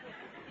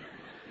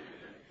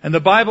 And the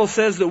Bible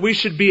says that we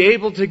should be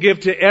able to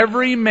give to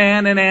every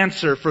man an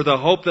answer for the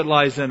hope that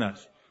lies in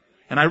us.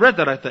 And I read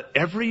that, I thought,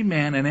 every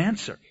man an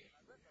answer.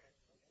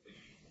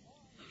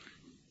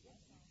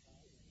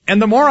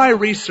 And the more I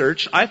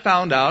researched, I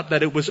found out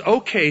that it was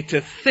okay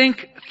to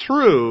think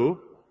through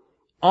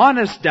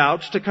honest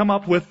doubts to come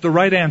up with the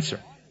right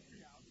answer.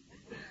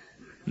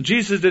 And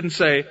Jesus didn't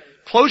say,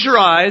 close your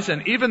eyes,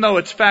 and even though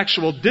it's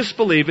factual,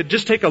 disbelieve it.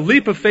 Just take a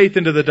leap of faith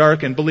into the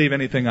dark and believe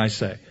anything I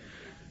say.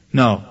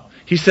 No.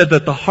 He said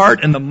that the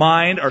heart and the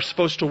mind are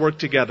supposed to work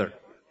together.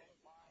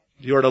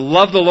 You are to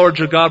love the Lord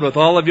your God with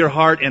all of your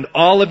heart and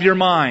all of your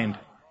mind.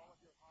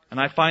 And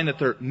I find that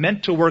they're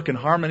meant to work in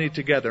harmony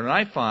together. And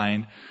I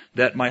find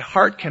that my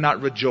heart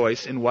cannot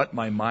rejoice in what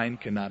my mind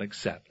cannot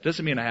accept.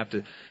 Doesn't mean I have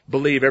to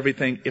believe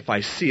everything if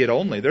I see it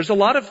only. There's a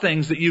lot of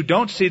things that you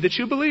don't see that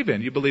you believe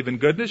in. You believe in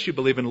goodness. You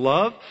believe in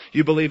love.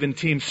 You believe in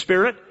team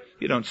spirit.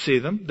 You don't see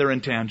them. They're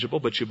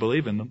intangible, but you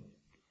believe in them.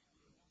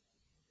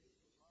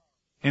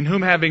 In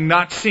whom having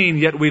not seen,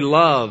 yet we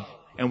love,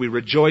 and we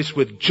rejoice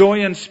with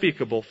joy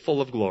unspeakable,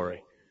 full of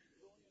glory.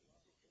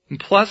 And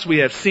plus, we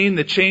have seen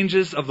the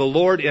changes of the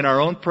Lord in our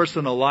own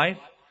personal life.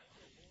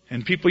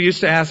 And people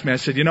used to ask me, I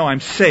said, I'm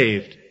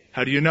saved.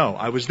 How do you know?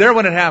 I was there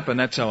when it happened,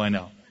 that's how I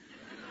know.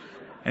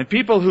 And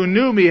people who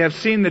knew me have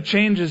seen the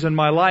changes in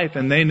my life,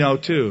 and they know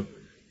too.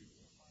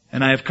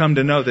 And I have come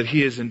to know that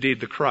He is indeed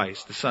the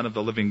Christ, the Son of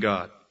the living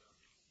God.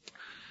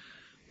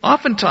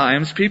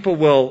 Oftentimes, people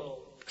will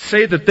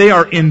say that they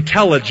are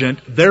intelligent,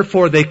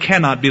 therefore they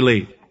cannot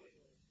believe.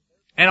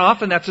 And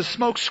often that's a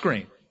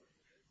smokescreen.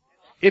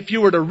 If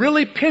you were to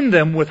really pin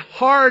them with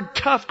hard,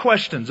 tough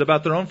questions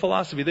about their own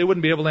philosophy, they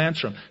wouldn't be able to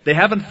answer them. They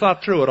haven't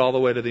thought through it all the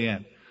way to the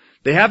end.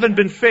 They haven't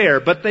been fair,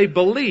 but they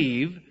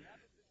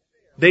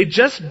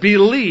just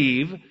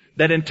believe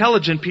that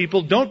intelligent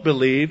people don't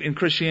believe in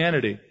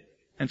Christianity.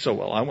 And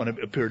so, I want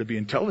to appear to be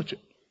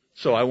intelligent,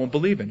 so I won't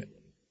believe in it.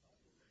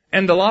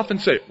 And they'll often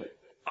say,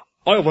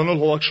 I have an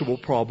intellectual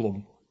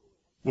problem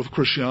with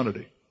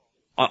Christianity.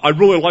 I'd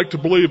really like to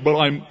believe, but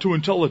I'm too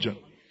intelligent.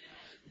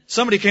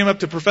 Somebody came up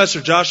to Professor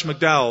Josh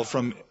McDowell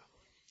from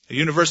a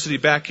university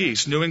back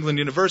east, New England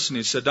University,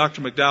 and said,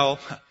 Dr. McDowell,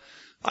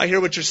 I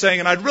hear what you're saying,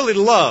 and I'd really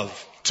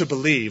love to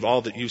believe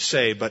all that you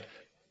say, but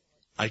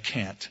I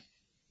can't.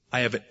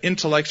 I have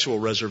intellectual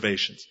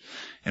reservations.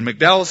 And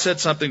McDowell said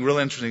something real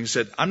interesting. He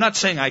said, I'm not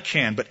saying I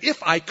can, but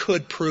if I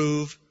could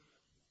prove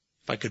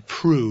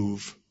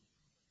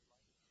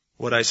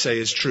what I say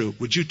is true,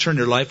 would you turn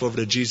your life over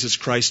to Jesus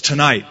Christ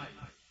tonight?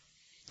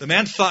 The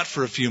man thought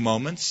for a few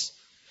moments,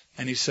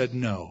 and he said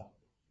no.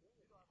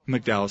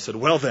 McDowell said,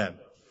 well then,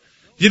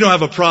 you don't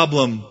have a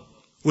problem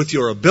with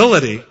your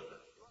ability,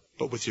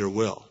 but with your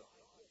will.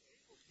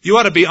 You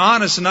ought to be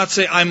honest and not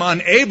say, I'm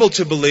unable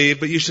to believe,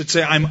 but you should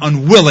say, I'm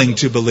unwilling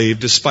to believe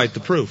despite the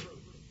proof,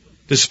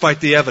 despite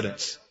the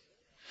evidence.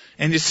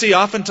 And you see,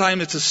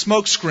 oftentimes it's a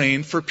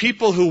smokescreen for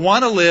people who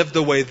want to live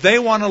the way they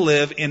want to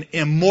live in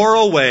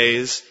immoral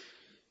ways,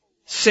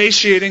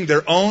 satiating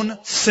their own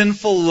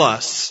sinful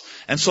lusts.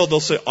 And so they'll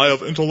say, I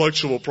have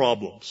intellectual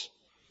problems.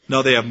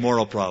 No, they have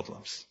moral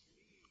problems.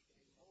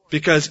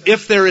 Because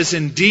if there is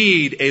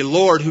indeed a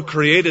Lord who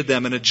created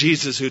them and a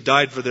Jesus who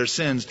died for their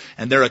sins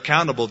and they're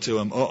accountable to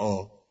Him,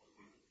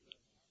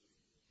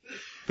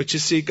 But you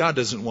see, God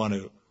doesn't want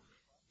to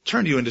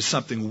turn you into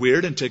something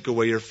weird and take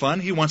away your fun.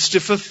 He wants to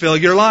fulfill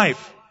your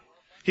life.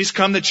 He's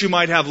come that you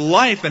might have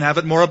life and have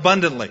it more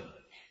abundantly,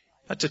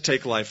 not to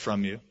take life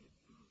from you.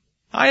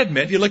 I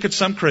admit, you look at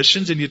some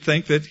Christians and you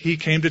think that He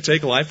came to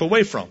take life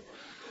away from.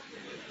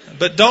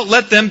 But don't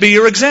let them be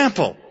your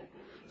example.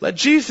 Let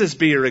Jesus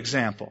be your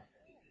example.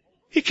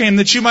 He came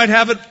that you might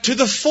have it to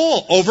the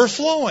full,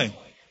 overflowing.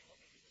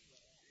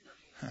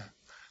 There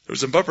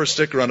was a bumper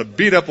sticker on a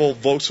beat-up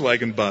old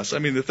Volkswagen bus. I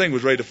mean, the thing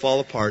was ready to fall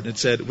apart. And it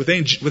said,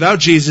 without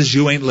Jesus,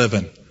 you ain't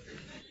living.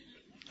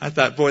 I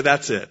thought, boy,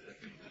 that's it.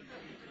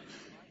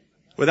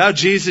 Without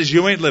Jesus,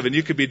 you ain't living.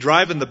 You could be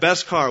driving the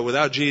best car.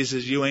 Without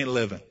Jesus, you ain't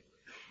living.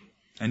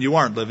 And you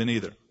aren't living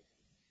either.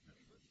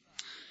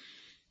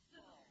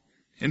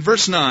 In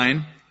verse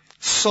 9,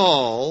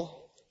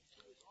 Saul,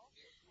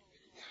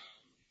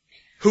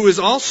 who is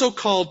also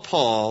called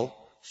Paul,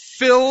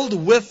 filled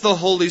with the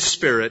Holy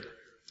Spirit,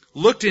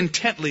 looked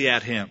intently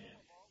at him.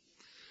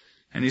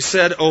 And he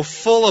said, O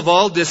full of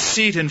all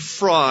deceit and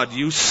fraud,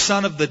 you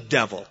son of the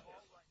devil,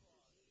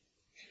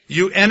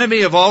 you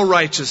enemy of all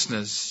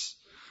righteousness,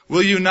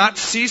 will you not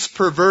cease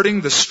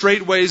perverting the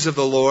straight ways of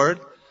the Lord?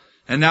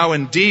 And now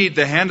indeed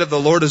the hand of the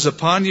Lord is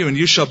upon you, and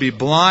you shall be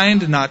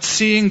blind, not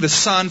seeing the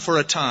sun for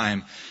a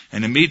time.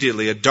 And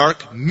immediately a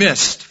dark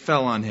mist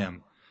fell on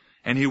him,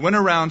 and he went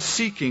around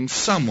seeking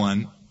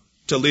someone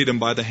to lead him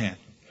by the hand.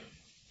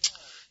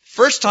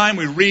 First time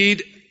we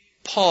read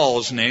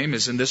Paul's name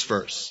is in this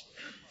verse.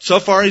 So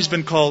far he's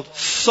been called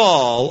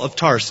Saul of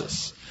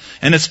Tarsus.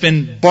 And it's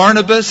been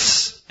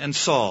Barnabas and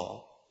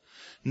Saul.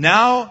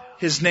 Now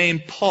his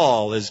name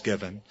Paul is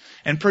given.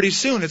 And pretty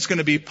soon it's going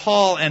to be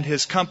Paul and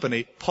his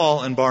company,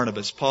 Paul and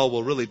Barnabas. Paul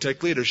will really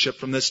take leadership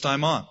from this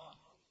time on.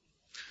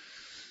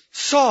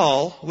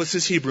 Saul was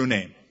his Hebrew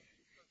name.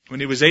 When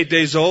he was 8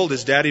 days old,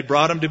 his daddy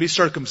brought him to be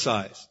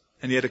circumcised.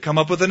 And he had to come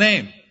up with a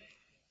name.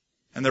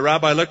 And the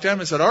rabbi looked at him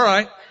and said, all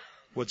right,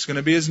 what's going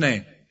to be his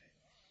name?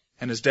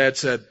 And his dad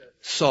said,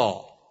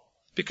 Saul.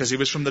 Because he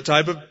was from the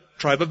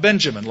tribe of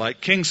Benjamin,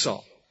 like King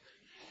Saul.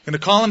 Going to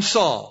call him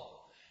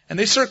Saul. And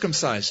they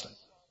circumcised him.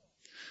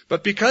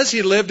 But because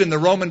he lived in the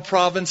Roman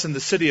province in the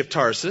city of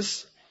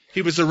Tarsus,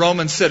 he was a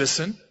Roman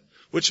citizen,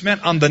 which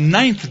meant on the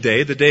 9th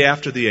day, the day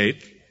after the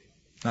 8th,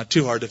 not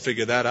too hard to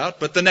figure that out,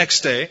 but the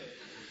next day,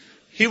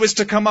 he was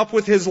to come up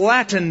with his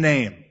Latin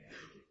name.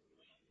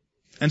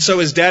 And so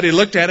his daddy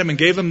looked at him and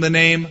gave him the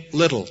name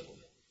Little.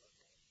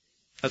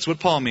 That's what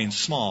Paul means,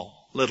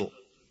 small, little.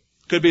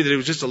 Could be that he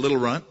was just a little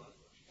runt.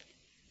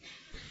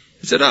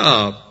 He said,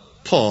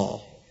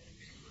 Paul.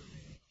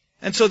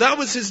 And so that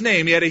was his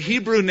name. He had a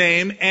Hebrew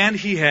name and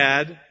he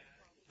had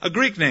a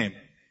Greek name.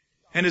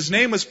 And his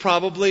name was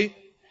probably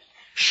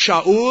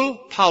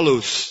Shaul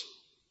Paulus.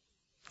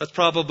 That's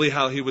probably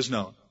how he was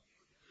known.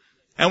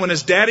 And when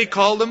his daddy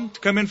called him to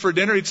come in for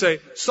dinner, he'd say,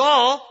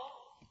 Saul.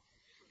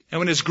 And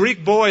when his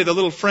Greek boy, the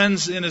little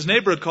friends in his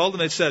neighborhood called him,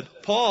 they said,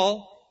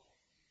 Paul.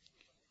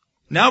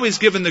 Now he's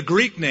given the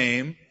Greek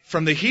name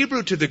from the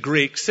Hebrew to the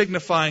Greek,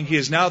 signifying he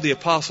is now the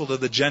apostle to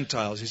the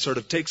Gentiles. He sort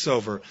of takes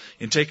over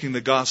in taking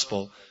the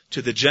gospel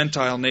to the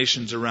Gentile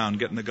nations around,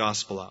 getting the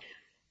gospel out.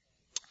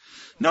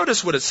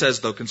 Notice what it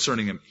says, though,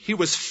 concerning him. He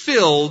was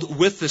filled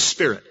with the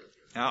Spirit.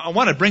 Now, I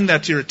want to bring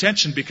that to your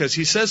attention because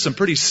he says some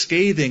pretty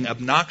scathing,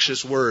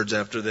 obnoxious words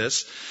after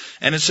this.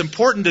 And it's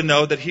important to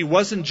know that he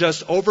wasn't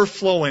just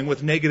overflowing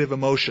with negative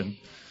emotion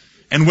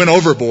and went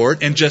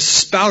overboard and just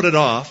spouted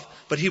off,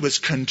 but he was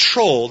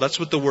controlled. That's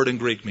what the word in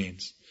Greek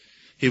means.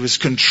 He was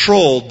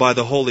controlled by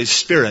the Holy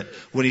Spirit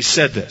when he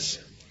said this.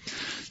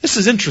 This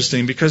is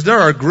interesting because there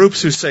are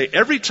groups who say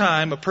every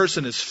time a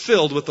person is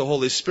filled with the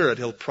Holy Spirit,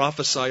 he'll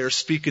prophesy or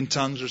speak in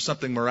tongues or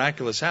something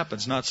miraculous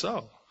happens. Not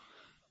so.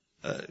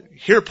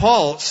 Here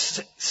Paul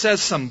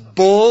says some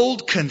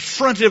bold,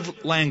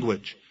 confrontive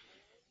language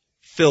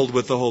filled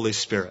with the Holy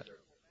Spirit.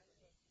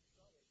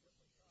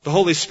 The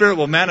Holy Spirit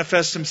will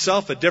manifest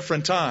himself at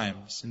different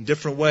times, in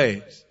different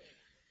ways.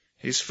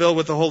 He's filled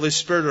with the Holy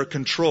Spirit or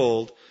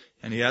controlled,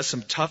 and he has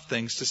some tough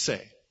things to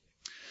say.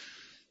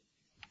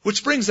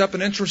 Which brings up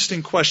an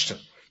interesting question.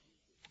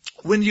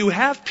 When you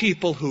have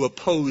people who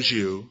oppose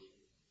you,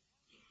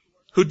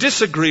 who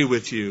disagree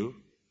with you,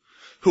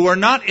 who are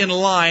not in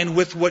line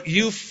with what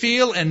you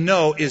feel and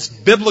know is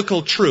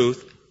biblical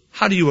truth,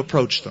 how do you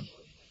approach them?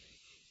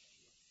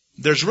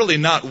 There's really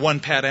not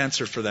one pat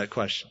answer for that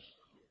question.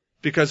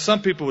 Because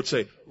some people would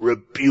say,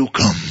 rebuke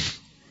them.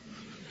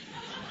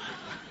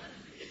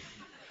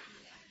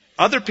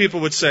 Other people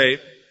would say,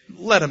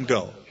 let them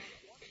go.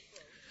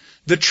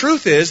 The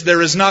truth is,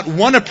 there is not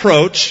one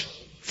approach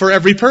for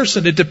every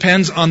person. It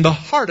depends on the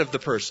heart of the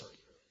person.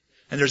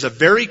 And there's a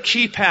very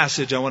key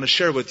passage I want to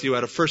share with you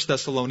out of 1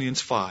 Thessalonians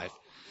 5.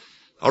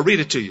 I'll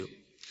read it to you.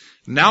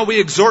 Now we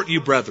exhort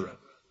you, brethren,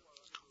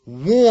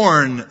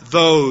 warn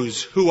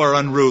those who are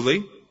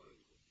unruly,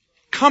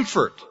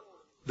 comfort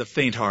the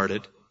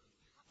faint-hearted,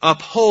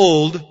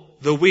 uphold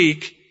the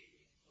weak,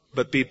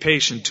 but be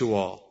patient to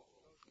all.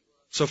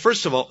 So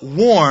first of all,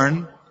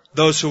 warn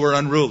those who are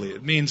unruly.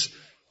 It means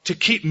to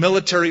keep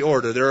military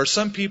order. There are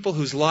some people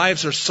whose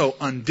lives are so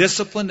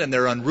undisciplined and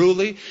they're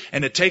unruly,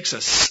 and it takes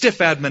a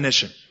stiff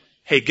admonition.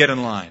 Hey, get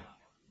in line.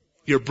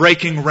 You're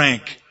breaking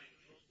rank.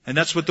 And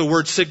that's what the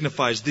word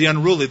signifies. The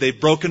unruly, they've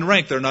broken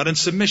rank. They're not in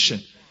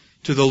submission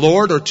to the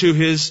Lord or to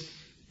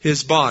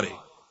His body.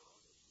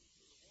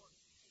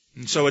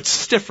 And so it's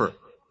stiffer.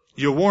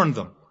 You warn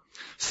them.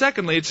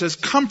 Secondly, it says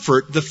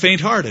comfort the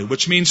faint-hearted,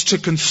 which means to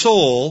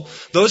console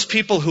those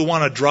people who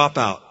want to drop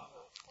out.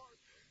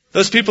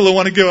 Those people who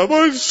want to give up.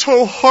 Oh, it's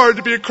so hard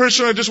to be a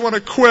Christian. I just want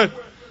to quit.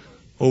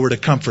 Well, we're to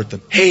comfort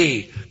them.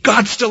 Hey,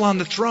 God's still on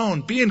the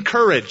throne. Be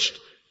encouraged.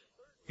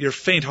 You're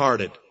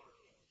faint-hearted.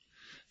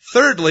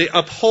 Thirdly,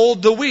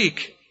 uphold the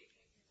weak.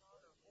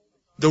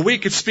 The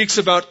weak, it speaks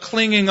about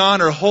clinging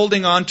on or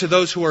holding on to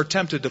those who are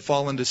tempted to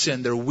fall into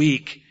sin. They're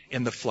weak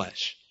in the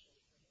flesh.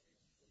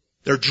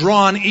 They're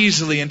drawn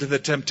easily into the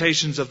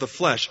temptations of the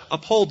flesh.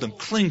 Uphold them.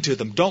 Cling to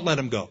them. Don't let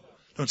them go.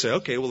 Don't say,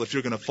 okay, well, if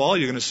you're going to fall,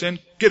 you're going to sin,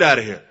 get out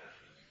of here.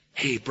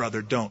 Hey,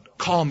 brother, don't.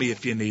 Call me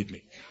if you need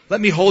me. Let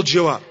me hold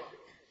you up.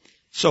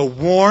 So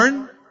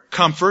warn,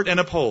 comfort, and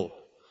uphold.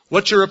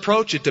 What's your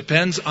approach? It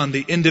depends on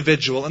the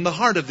individual and the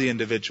heart of the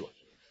individual.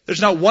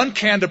 There's not one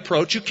canned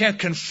approach. You can't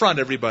confront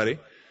everybody.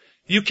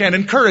 You can't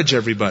encourage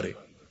everybody.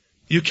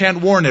 You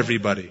can't warn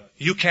everybody.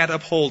 You can't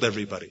uphold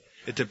everybody.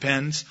 It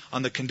depends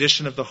on the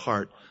condition of the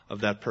heart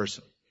of that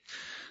person.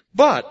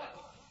 But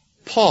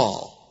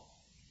Paul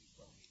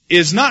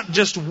is not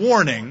just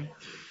warning,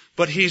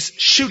 but he's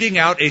shooting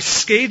out a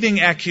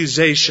scathing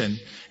accusation,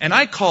 and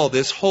I call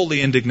this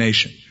holy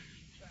indignation.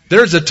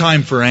 There's a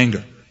time for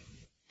anger.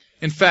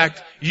 In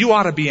fact, you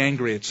ought to be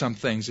angry at some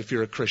things if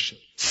you're a Christian.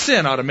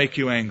 Sin ought to make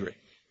you angry.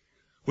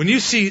 When you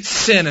see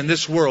sin in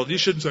this world, you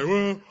shouldn't say,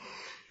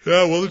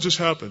 well, it just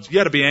happens.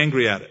 You ought to be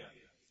angry at it.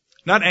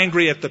 Not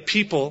angry at the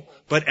people,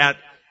 but at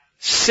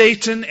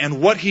Satan and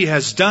what he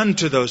has done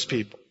to those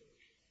people.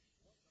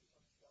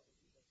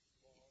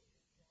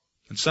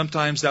 And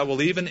sometimes that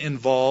will even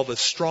involve a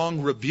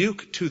strong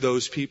rebuke to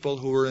those people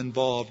who are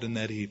involved in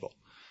that evil.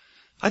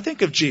 I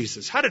think of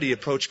Jesus. How did he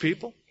approach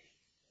people?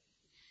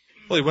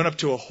 Well, he went up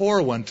to a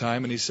whore one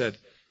time and he said,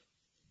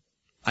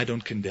 I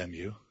don't condemn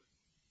you.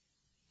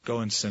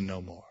 Go and sin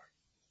no more.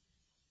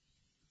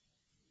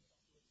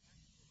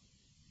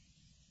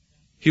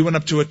 He went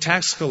up to a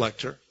tax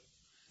collector,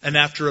 and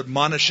after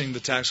admonishing the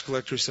tax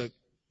collector, he said,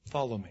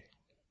 follow me.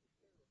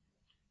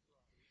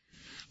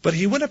 But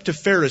he went up to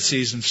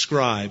Pharisees and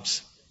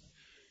scribes,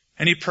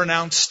 and he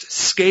pronounced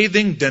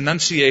scathing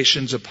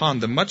denunciations upon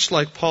them, much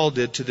like Paul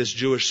did to this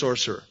Jewish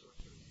sorcerer.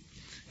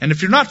 And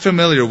if you're not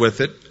familiar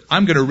with it,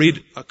 I'm going to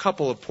read a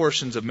couple of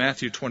portions of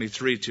Matthew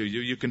 23 to you.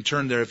 You can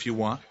turn there if you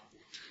want.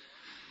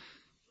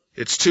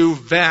 It's too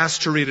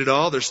vast to read it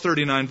all. There's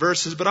 39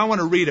 verses, but I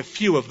want to read a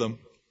few of them.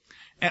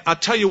 And I'll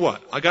tell you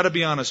what, I got to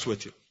be honest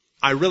with you.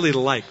 I really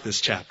like this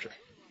chapter.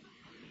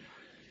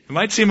 It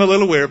might seem a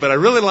little weird, but I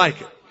really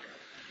like it.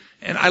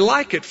 And I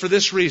like it for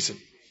this reason.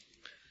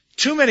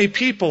 Too many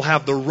people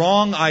have the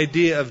wrong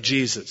idea of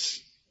Jesus.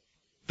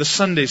 The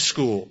Sunday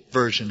school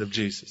version of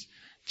Jesus.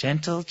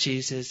 Gentle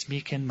Jesus,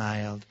 meek and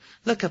mild,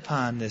 look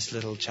upon this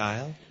little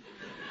child.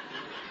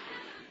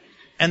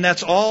 And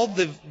that's all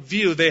the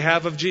view they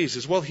have of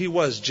Jesus. Well, he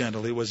was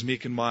gentle, he was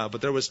meek and mild,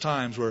 but there was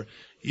times where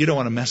you don't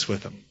want to mess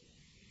with him.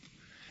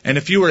 And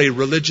if you were a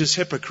religious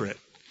hypocrite,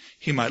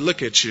 he might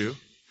look at you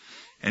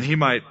and he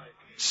might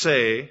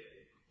say,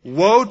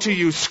 woe to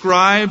you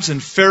scribes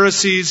and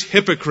Pharisees,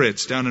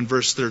 hypocrites, down in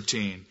verse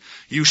 13.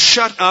 You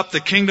shut up the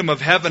kingdom of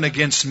heaven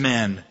against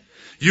men.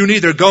 You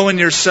neither go in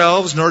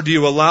yourselves, nor do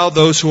you allow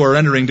those who are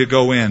entering to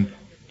go in.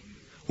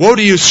 Woe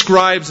to you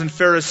scribes and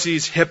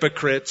Pharisees,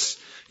 hypocrites.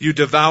 You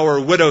devour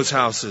widows'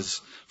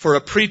 houses. For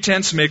a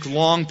pretense make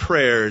long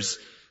prayers.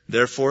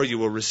 Therefore you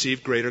will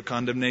receive greater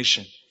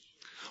condemnation.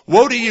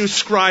 Woe to you,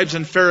 scribes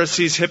and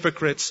Pharisees,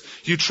 hypocrites!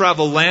 You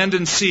travel land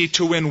and sea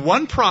to win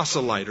one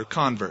proselyte or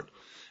convert.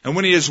 And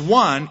when he is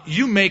won,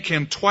 you make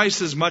him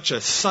twice as much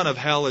a son of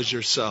hell as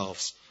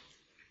yourselves.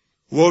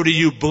 Woe to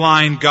you,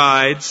 blind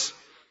guides,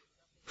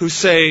 who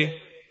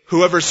say,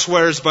 whoever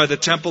swears by the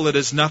temple, it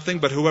is nothing,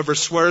 but whoever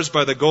swears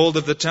by the gold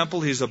of the temple,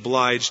 he's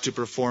obliged to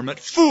perform it.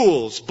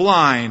 Fools,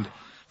 blind,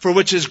 for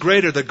which is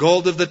greater, the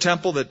gold of the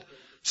temple that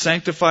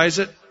sanctifies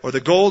it, or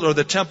the gold or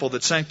the temple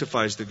that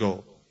sanctifies the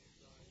gold?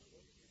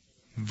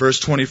 Verse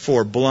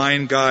 24,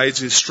 blind guides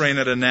who strain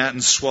at a gnat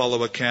and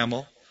swallow a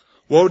camel.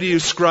 Woe to you,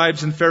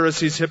 scribes and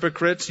Pharisees,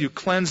 hypocrites! You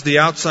cleanse the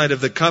outside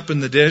of the cup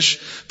and the dish,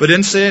 but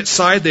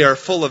inside they are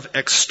full of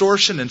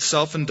extortion and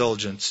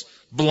self-indulgence.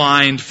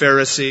 Blind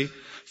Pharisee!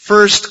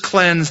 First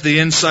cleanse the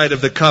inside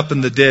of the cup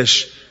and the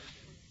dish,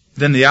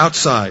 then the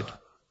outside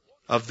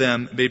of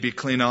them may be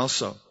clean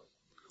also.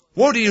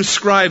 Woe to you,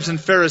 scribes and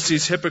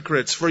Pharisees,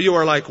 hypocrites! For you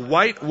are like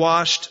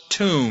whitewashed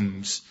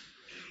tombs,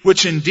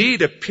 which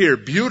indeed appear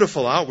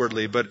beautiful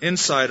outwardly, but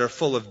inside are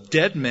full of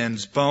dead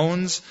men's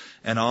bones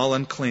and all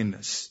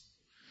uncleanness.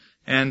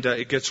 And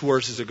it gets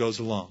worse as it goes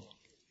along.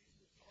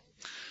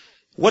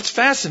 What's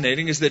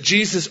fascinating is that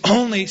Jesus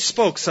only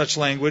spoke such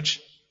language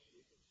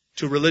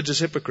to religious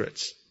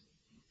hypocrites,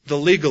 the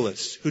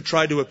legalists who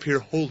tried to appear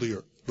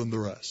holier than the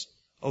rest.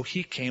 Oh,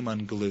 he came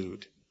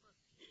unglued.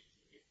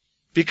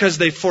 Because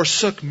they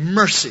forsook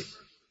mercy.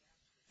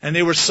 And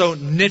they were so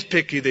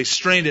nitpicky, they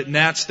strained at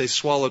gnats, they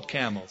swallowed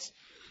camels.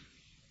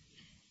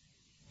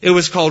 It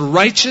was called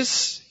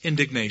righteous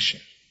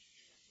indignation.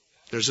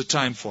 There's a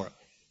time for it.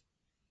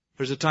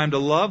 There's a time to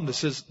love,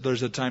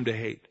 there's a time to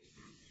hate.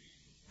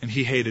 And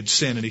he hated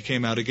sin and he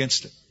came out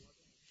against it.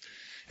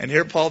 And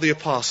here Paul the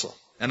Apostle,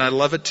 and I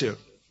love it too.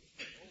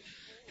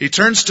 He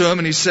turns to him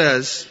and he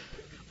says,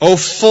 O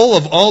full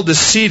of all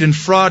deceit and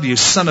fraud, you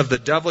son of the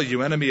devil,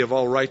 you enemy of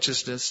all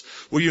righteousness,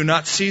 will you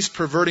not cease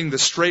perverting the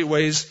straight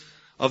ways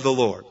of the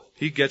Lord?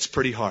 He gets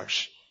pretty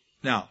harsh.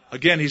 Now,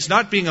 again, he's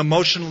not being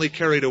emotionally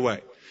carried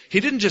away. He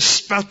didn't just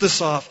spout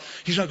this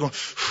off. He's not going,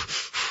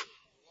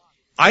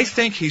 I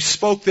think he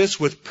spoke this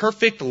with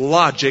perfect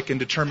logic and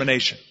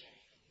determination.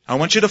 I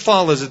want you to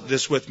follow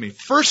this with me.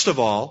 First of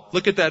all,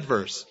 look at that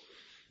verse.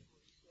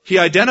 He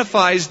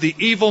identifies the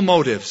evil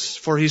motives,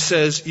 for he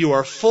says, you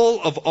are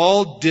full of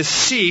all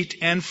deceit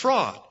and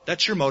fraud.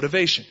 That's your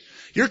motivation.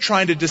 You're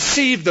trying to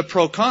deceive the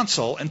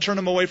proconsul and turn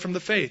him away from the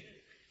faith.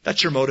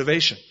 That's your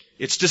motivation.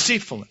 It's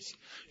deceitfulness.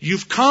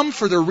 You've come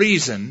for the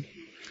reason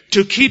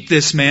to keep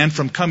this man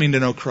from coming to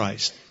know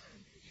Christ.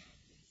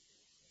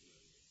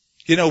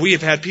 You know, we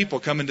have had people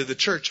come into the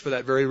church for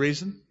that very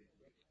reason.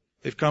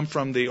 They've come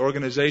from the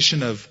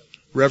organization of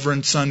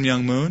Reverend Sun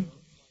Myung Moon.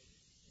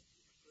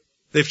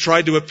 They've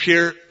tried to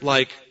appear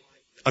like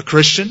a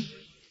Christian.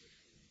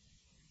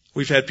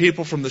 We've had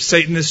people from the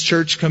Satanist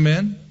church come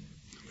in.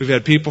 We've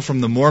had people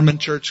from the Mormon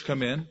church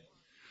come in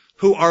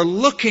who are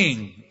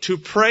looking to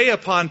prey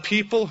upon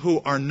people who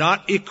are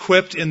not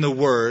equipped in the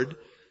Word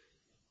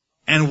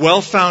and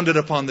well-founded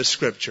upon the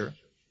Scripture,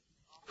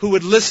 who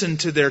would listen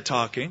to their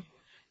talking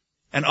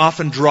and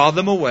often draw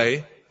them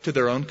away to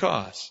their own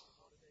cause.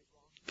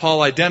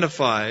 Paul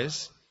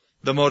identifies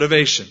the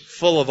motivation,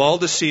 full of all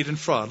deceit and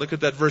fraud. Look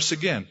at that verse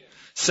again.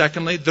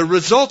 Secondly, the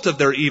result of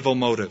their evil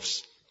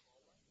motives.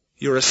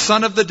 You're a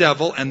son of the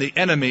devil and the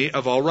enemy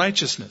of all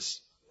righteousness.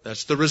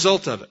 That's the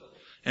result of it.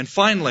 And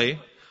finally,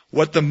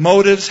 what the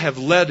motives have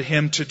led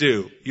him to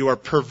do. You are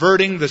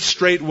perverting the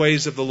straight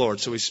ways of the Lord.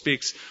 So he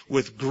speaks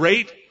with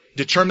great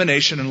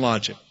determination and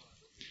logic.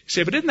 You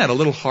say, but isn't that a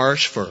little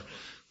harsh for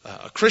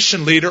a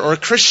Christian leader, or a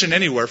Christian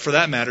anywhere for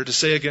that matter, to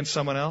say against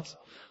someone else?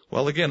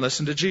 Well, again,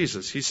 listen to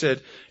Jesus. He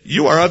said,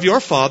 you are of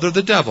your father,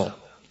 the devil.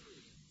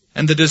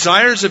 And the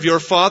desires of your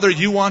father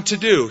you want to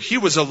do. He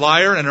was a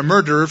liar and a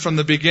murderer from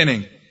the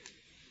beginning,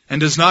 and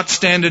does not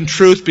stand in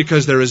truth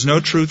because there is no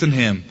truth in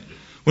him.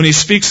 When he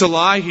speaks a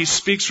lie, he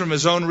speaks from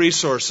his own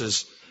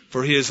resources,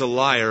 for he is a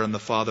liar and the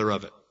father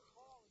of it.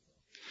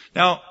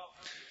 Now,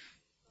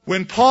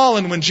 when Paul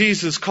and when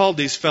Jesus called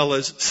these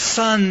fellas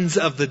sons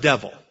of the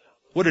devil,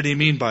 what did he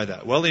mean by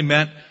that? Well, he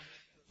meant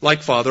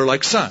like father,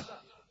 like son.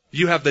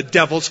 You have the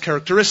devil's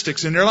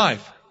characteristics in your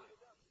life.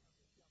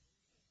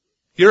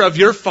 You're of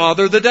your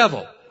father, the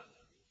devil.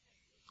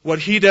 What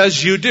he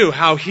does, you do.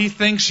 How he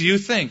thinks, you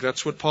think.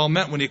 That's what Paul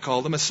meant when he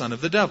called him a son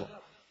of the devil.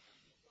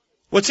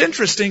 What's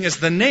interesting is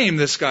the name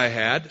this guy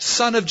had,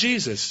 Son of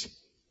Jesus.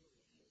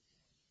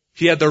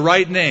 He had the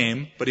right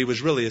name, but he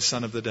was really a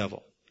son of the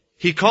devil.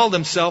 He called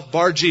himself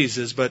Bar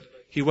Jesus, but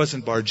he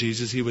wasn't Bar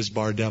Jesus, he was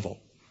Bar Devil.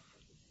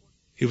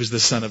 He was the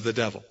son of the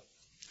devil.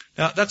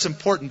 Now, that's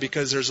important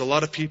because there's a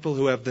lot of people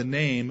who have the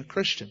name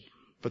Christian,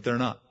 but they're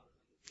not.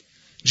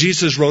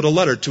 Jesus wrote a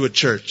letter to a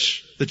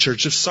church, the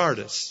church of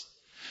Sardis.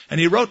 And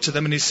he wrote to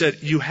them and he said,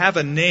 you have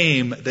a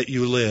name that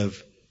you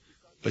live,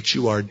 but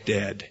you are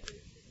dead.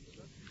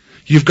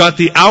 You've got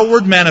the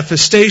outward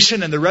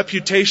manifestation and the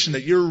reputation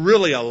that you're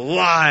really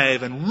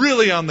alive and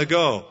really on the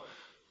go,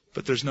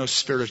 but there's no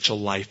spiritual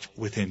life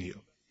within you.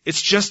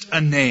 It's just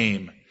a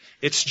name.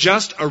 It's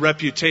just a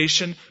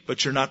reputation,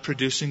 but you're not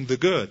producing the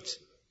goods.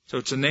 So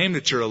it's a name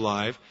that you're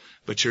alive,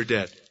 but you're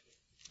dead.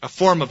 A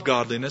form of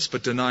godliness,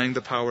 but denying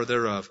the power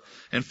thereof.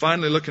 And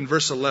finally, look in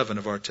verse 11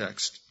 of our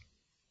text.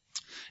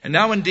 And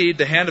now indeed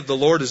the hand of the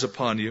Lord is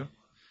upon you.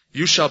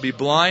 You shall be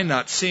blind,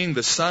 not seeing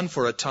the sun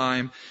for a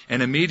time.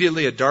 And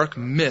immediately a dark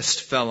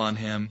mist fell on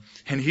him.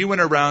 And he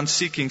went around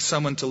seeking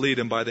someone to lead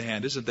him by the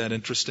hand. Isn't that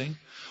interesting?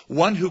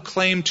 One who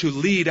claimed to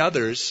lead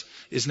others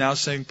is now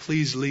saying,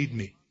 please lead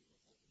me.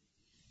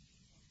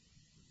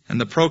 And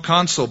the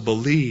proconsul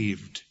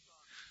believed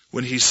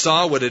when he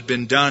saw what had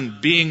been done,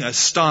 being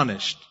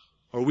astonished,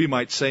 or we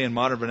might say in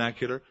modern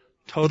vernacular,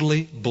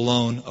 totally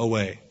blown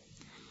away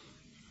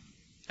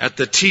at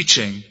the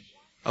teaching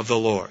of the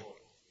Lord.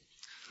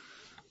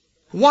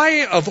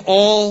 Why of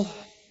all,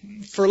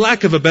 for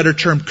lack of a better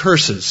term,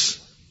 curses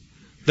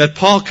that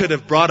Paul could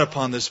have brought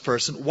upon this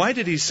person, why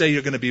did he say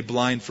you're going to be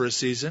blind for a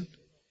season?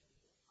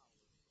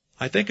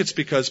 I think it's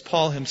because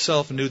Paul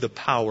himself knew the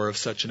power of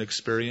such an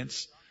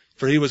experience.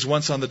 For he was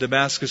once on the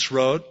Damascus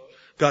road,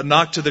 got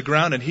knocked to the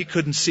ground, and he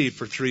couldn't see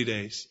for 3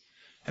 days.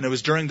 And it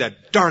was during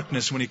that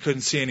darkness when he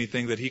couldn't see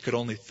anything that he could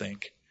only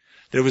think.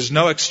 There was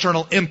no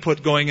external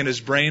input going in his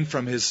brain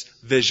from his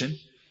vision.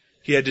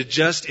 He had to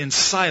just in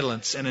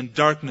silence and in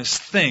darkness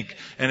think,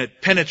 and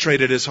it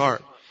penetrated his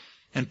heart.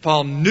 And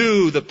Paul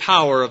knew the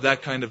power of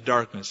that kind of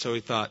darkness, so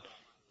he thought,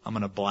 I'm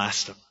going to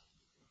blast him.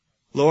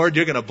 Lord,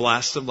 you're going to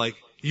blast him like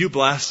you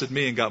blasted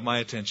me and got my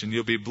attention.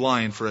 You'll be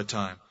blind for a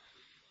time.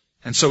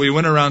 And so he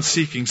went around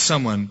seeking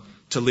someone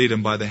to lead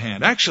him by the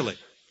hand. Actually,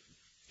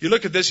 you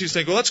look at this, you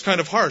think, well, that's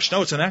kind of harsh.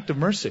 No, it's an act of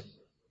mercy.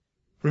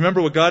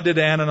 Remember what God did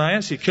to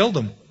Ananias? He killed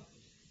him.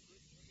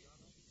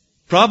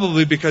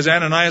 Probably because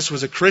Ananias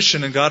was a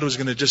Christian and God was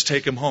going to just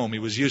take him home. He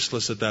was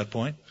useless at that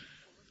point.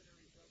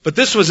 But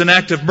this was an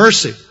act of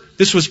mercy.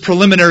 This was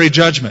preliminary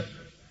judgment.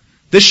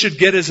 This should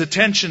get his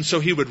attention so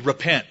he would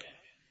repent.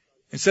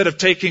 Instead of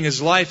taking his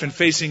life and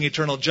facing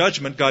eternal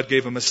judgment, God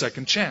gave him a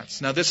second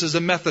chance. Now, this is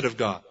a method of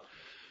God.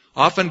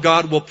 Often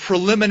God will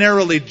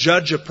preliminarily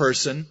judge a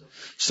person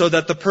so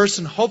that the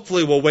person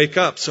hopefully will wake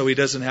up so he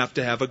doesn't have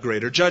to have a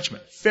greater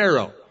judgment.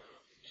 Pharaoh.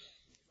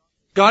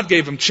 God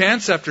gave him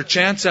chance after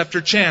chance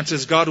after chance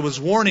as God was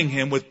warning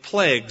him with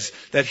plagues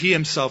that he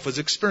himself was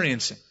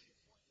experiencing.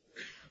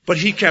 But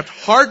he kept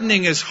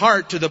hardening his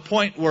heart to the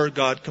point where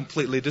God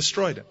completely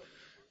destroyed him.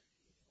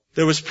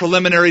 There was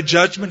preliminary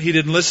judgment, he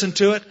didn't listen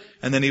to it,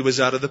 and then he was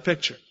out of the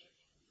picture.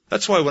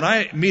 That's why when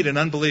I meet an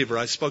unbeliever,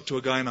 I spoke to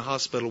a guy in a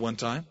hospital one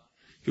time.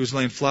 He was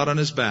laying flat on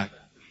his back.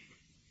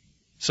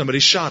 Somebody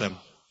shot him.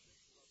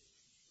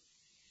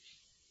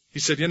 He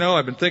said,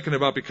 I've been thinking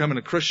about becoming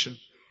a Christian.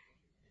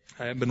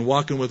 I have been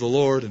walking with the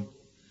Lord. And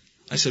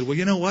I said, well,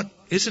 you know what?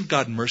 Isn't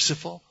God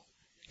merciful?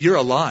 You're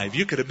alive.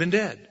 You could have been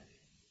dead.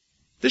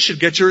 This should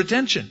get your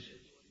attention.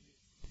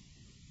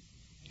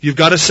 You've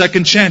got a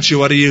second chance.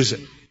 You ought to use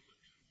it.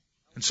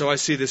 And so I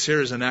see this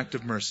here as an act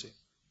of mercy.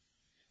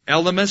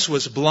 Elymas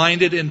was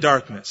blinded in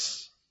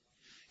darkness.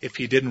 If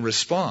he didn't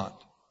respond,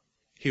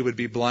 he would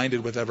be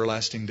blinded with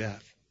everlasting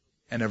death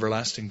and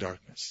everlasting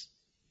darkness.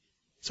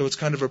 So it's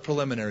kind of a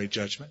preliminary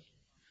judgment.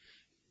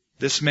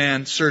 This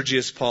man,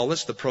 Sergius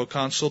Paulus, the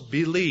proconsul,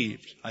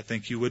 believed. I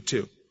think you would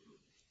too.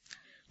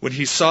 When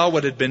he saw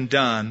what had been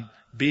done,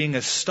 being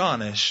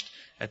astonished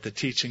at the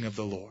teaching of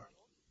the Lord.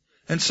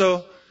 And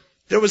so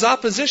there was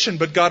opposition,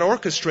 but God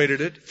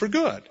orchestrated it for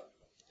good.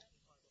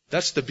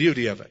 That's the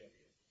beauty of it.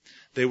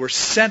 They were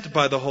sent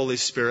by the Holy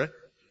Spirit.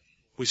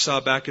 We saw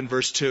back in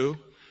verse 2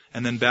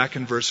 and then back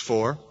in verse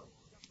 4.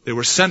 They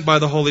were sent by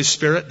the Holy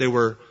Spirit. They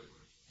were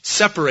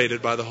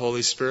separated by the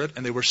Holy Spirit,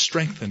 and they were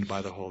strengthened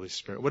by the Holy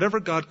Spirit. Whatever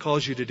God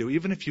calls you to do,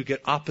 even if you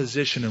get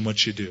opposition in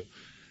what you do,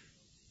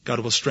 God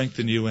will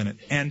strengthen you in it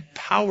and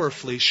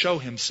powerfully show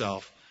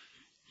Himself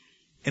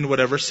in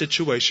whatever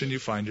situation you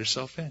find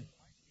yourself in.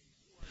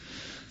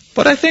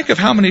 But I think of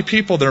how many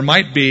people there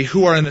might be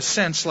who are in a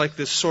sense like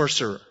this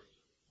sorcerer.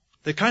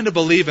 They kind of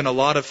believe in a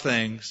lot of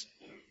things,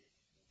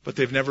 but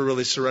they've never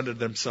really surrendered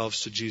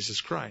themselves to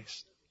Jesus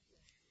Christ.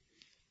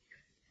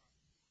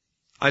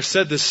 I've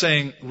said this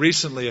saying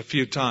recently a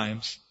few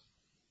times,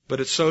 but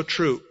it's so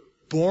true.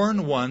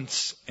 Born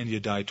once and you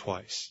die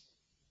twice.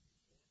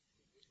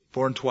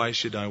 Born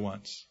twice, you die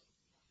once.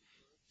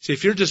 See,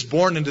 if you're just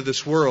born into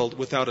this world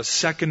without a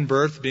second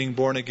birth, being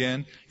born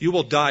again, you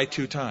will die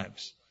 2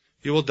 times.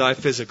 You will die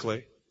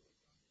physically,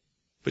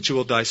 but you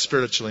will die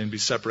spiritually and be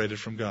separated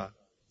from God.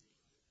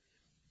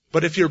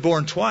 But if you're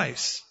born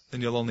twice,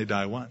 then you'll only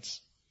die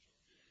once.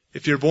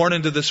 If you're born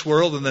into this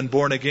world and then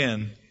born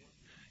again,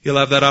 you'll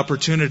have that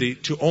opportunity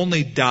to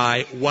only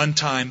die 1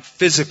 time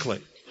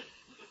physically.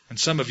 And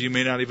some of you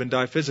may not even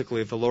die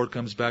physically if the Lord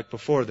comes back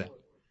before then.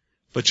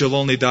 But you'll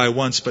only die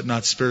once, but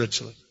not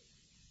spiritually.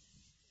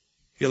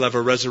 You'll have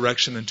a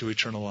resurrection into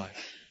eternal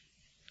life.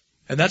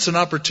 And that's an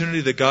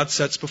opportunity that God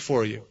sets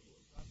before you.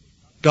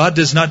 God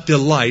does not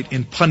delight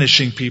in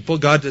punishing people.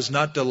 God does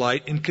not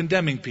delight in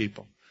condemning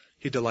people.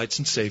 He delights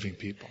in saving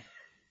people.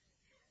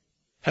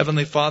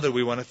 Heavenly Father,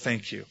 we want to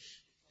thank you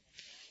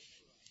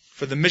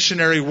for the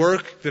missionary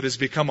work that has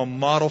become a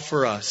model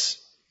for us.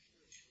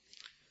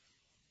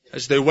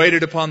 As they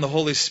waited upon the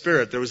Holy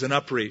Spirit, there was an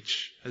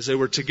upreach. As they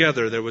were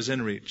together, there was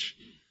inreach.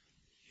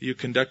 You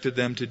conducted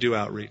them to do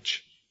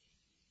outreach.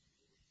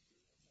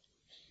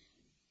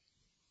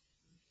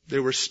 They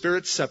were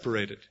spirit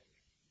separated,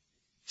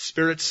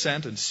 spirit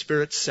sent, and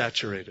spirit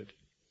saturated.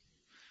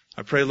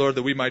 I pray, Lord,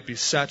 that we might be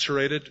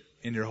saturated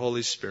in your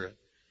Holy Spirit,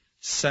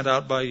 sent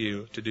out by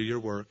you to do your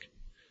work.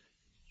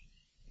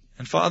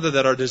 And Father,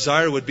 that our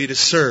desire would be to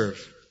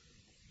serve,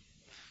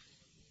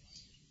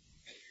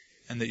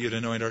 and that you'd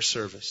anoint our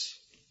service.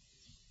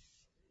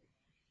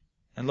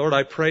 And Lord,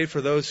 I pray for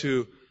those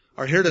who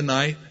are here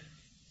tonight.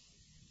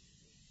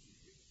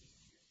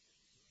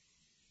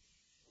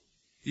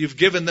 You've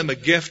given them a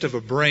gift of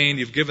a brain.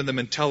 You've given them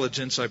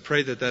intelligence. I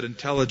pray that that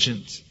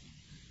intelligence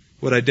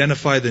would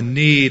identify the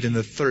need and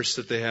the thirst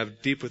that they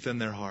have deep within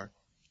their heart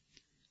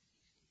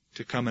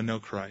to come and know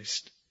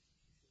Christ.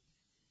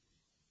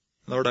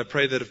 Lord, I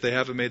pray that if they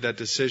haven't made that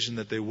decision,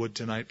 that they would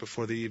tonight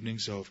before the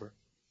evening's over.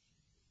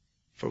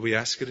 For we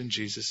ask it in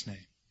Jesus'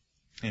 name.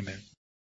 Amen.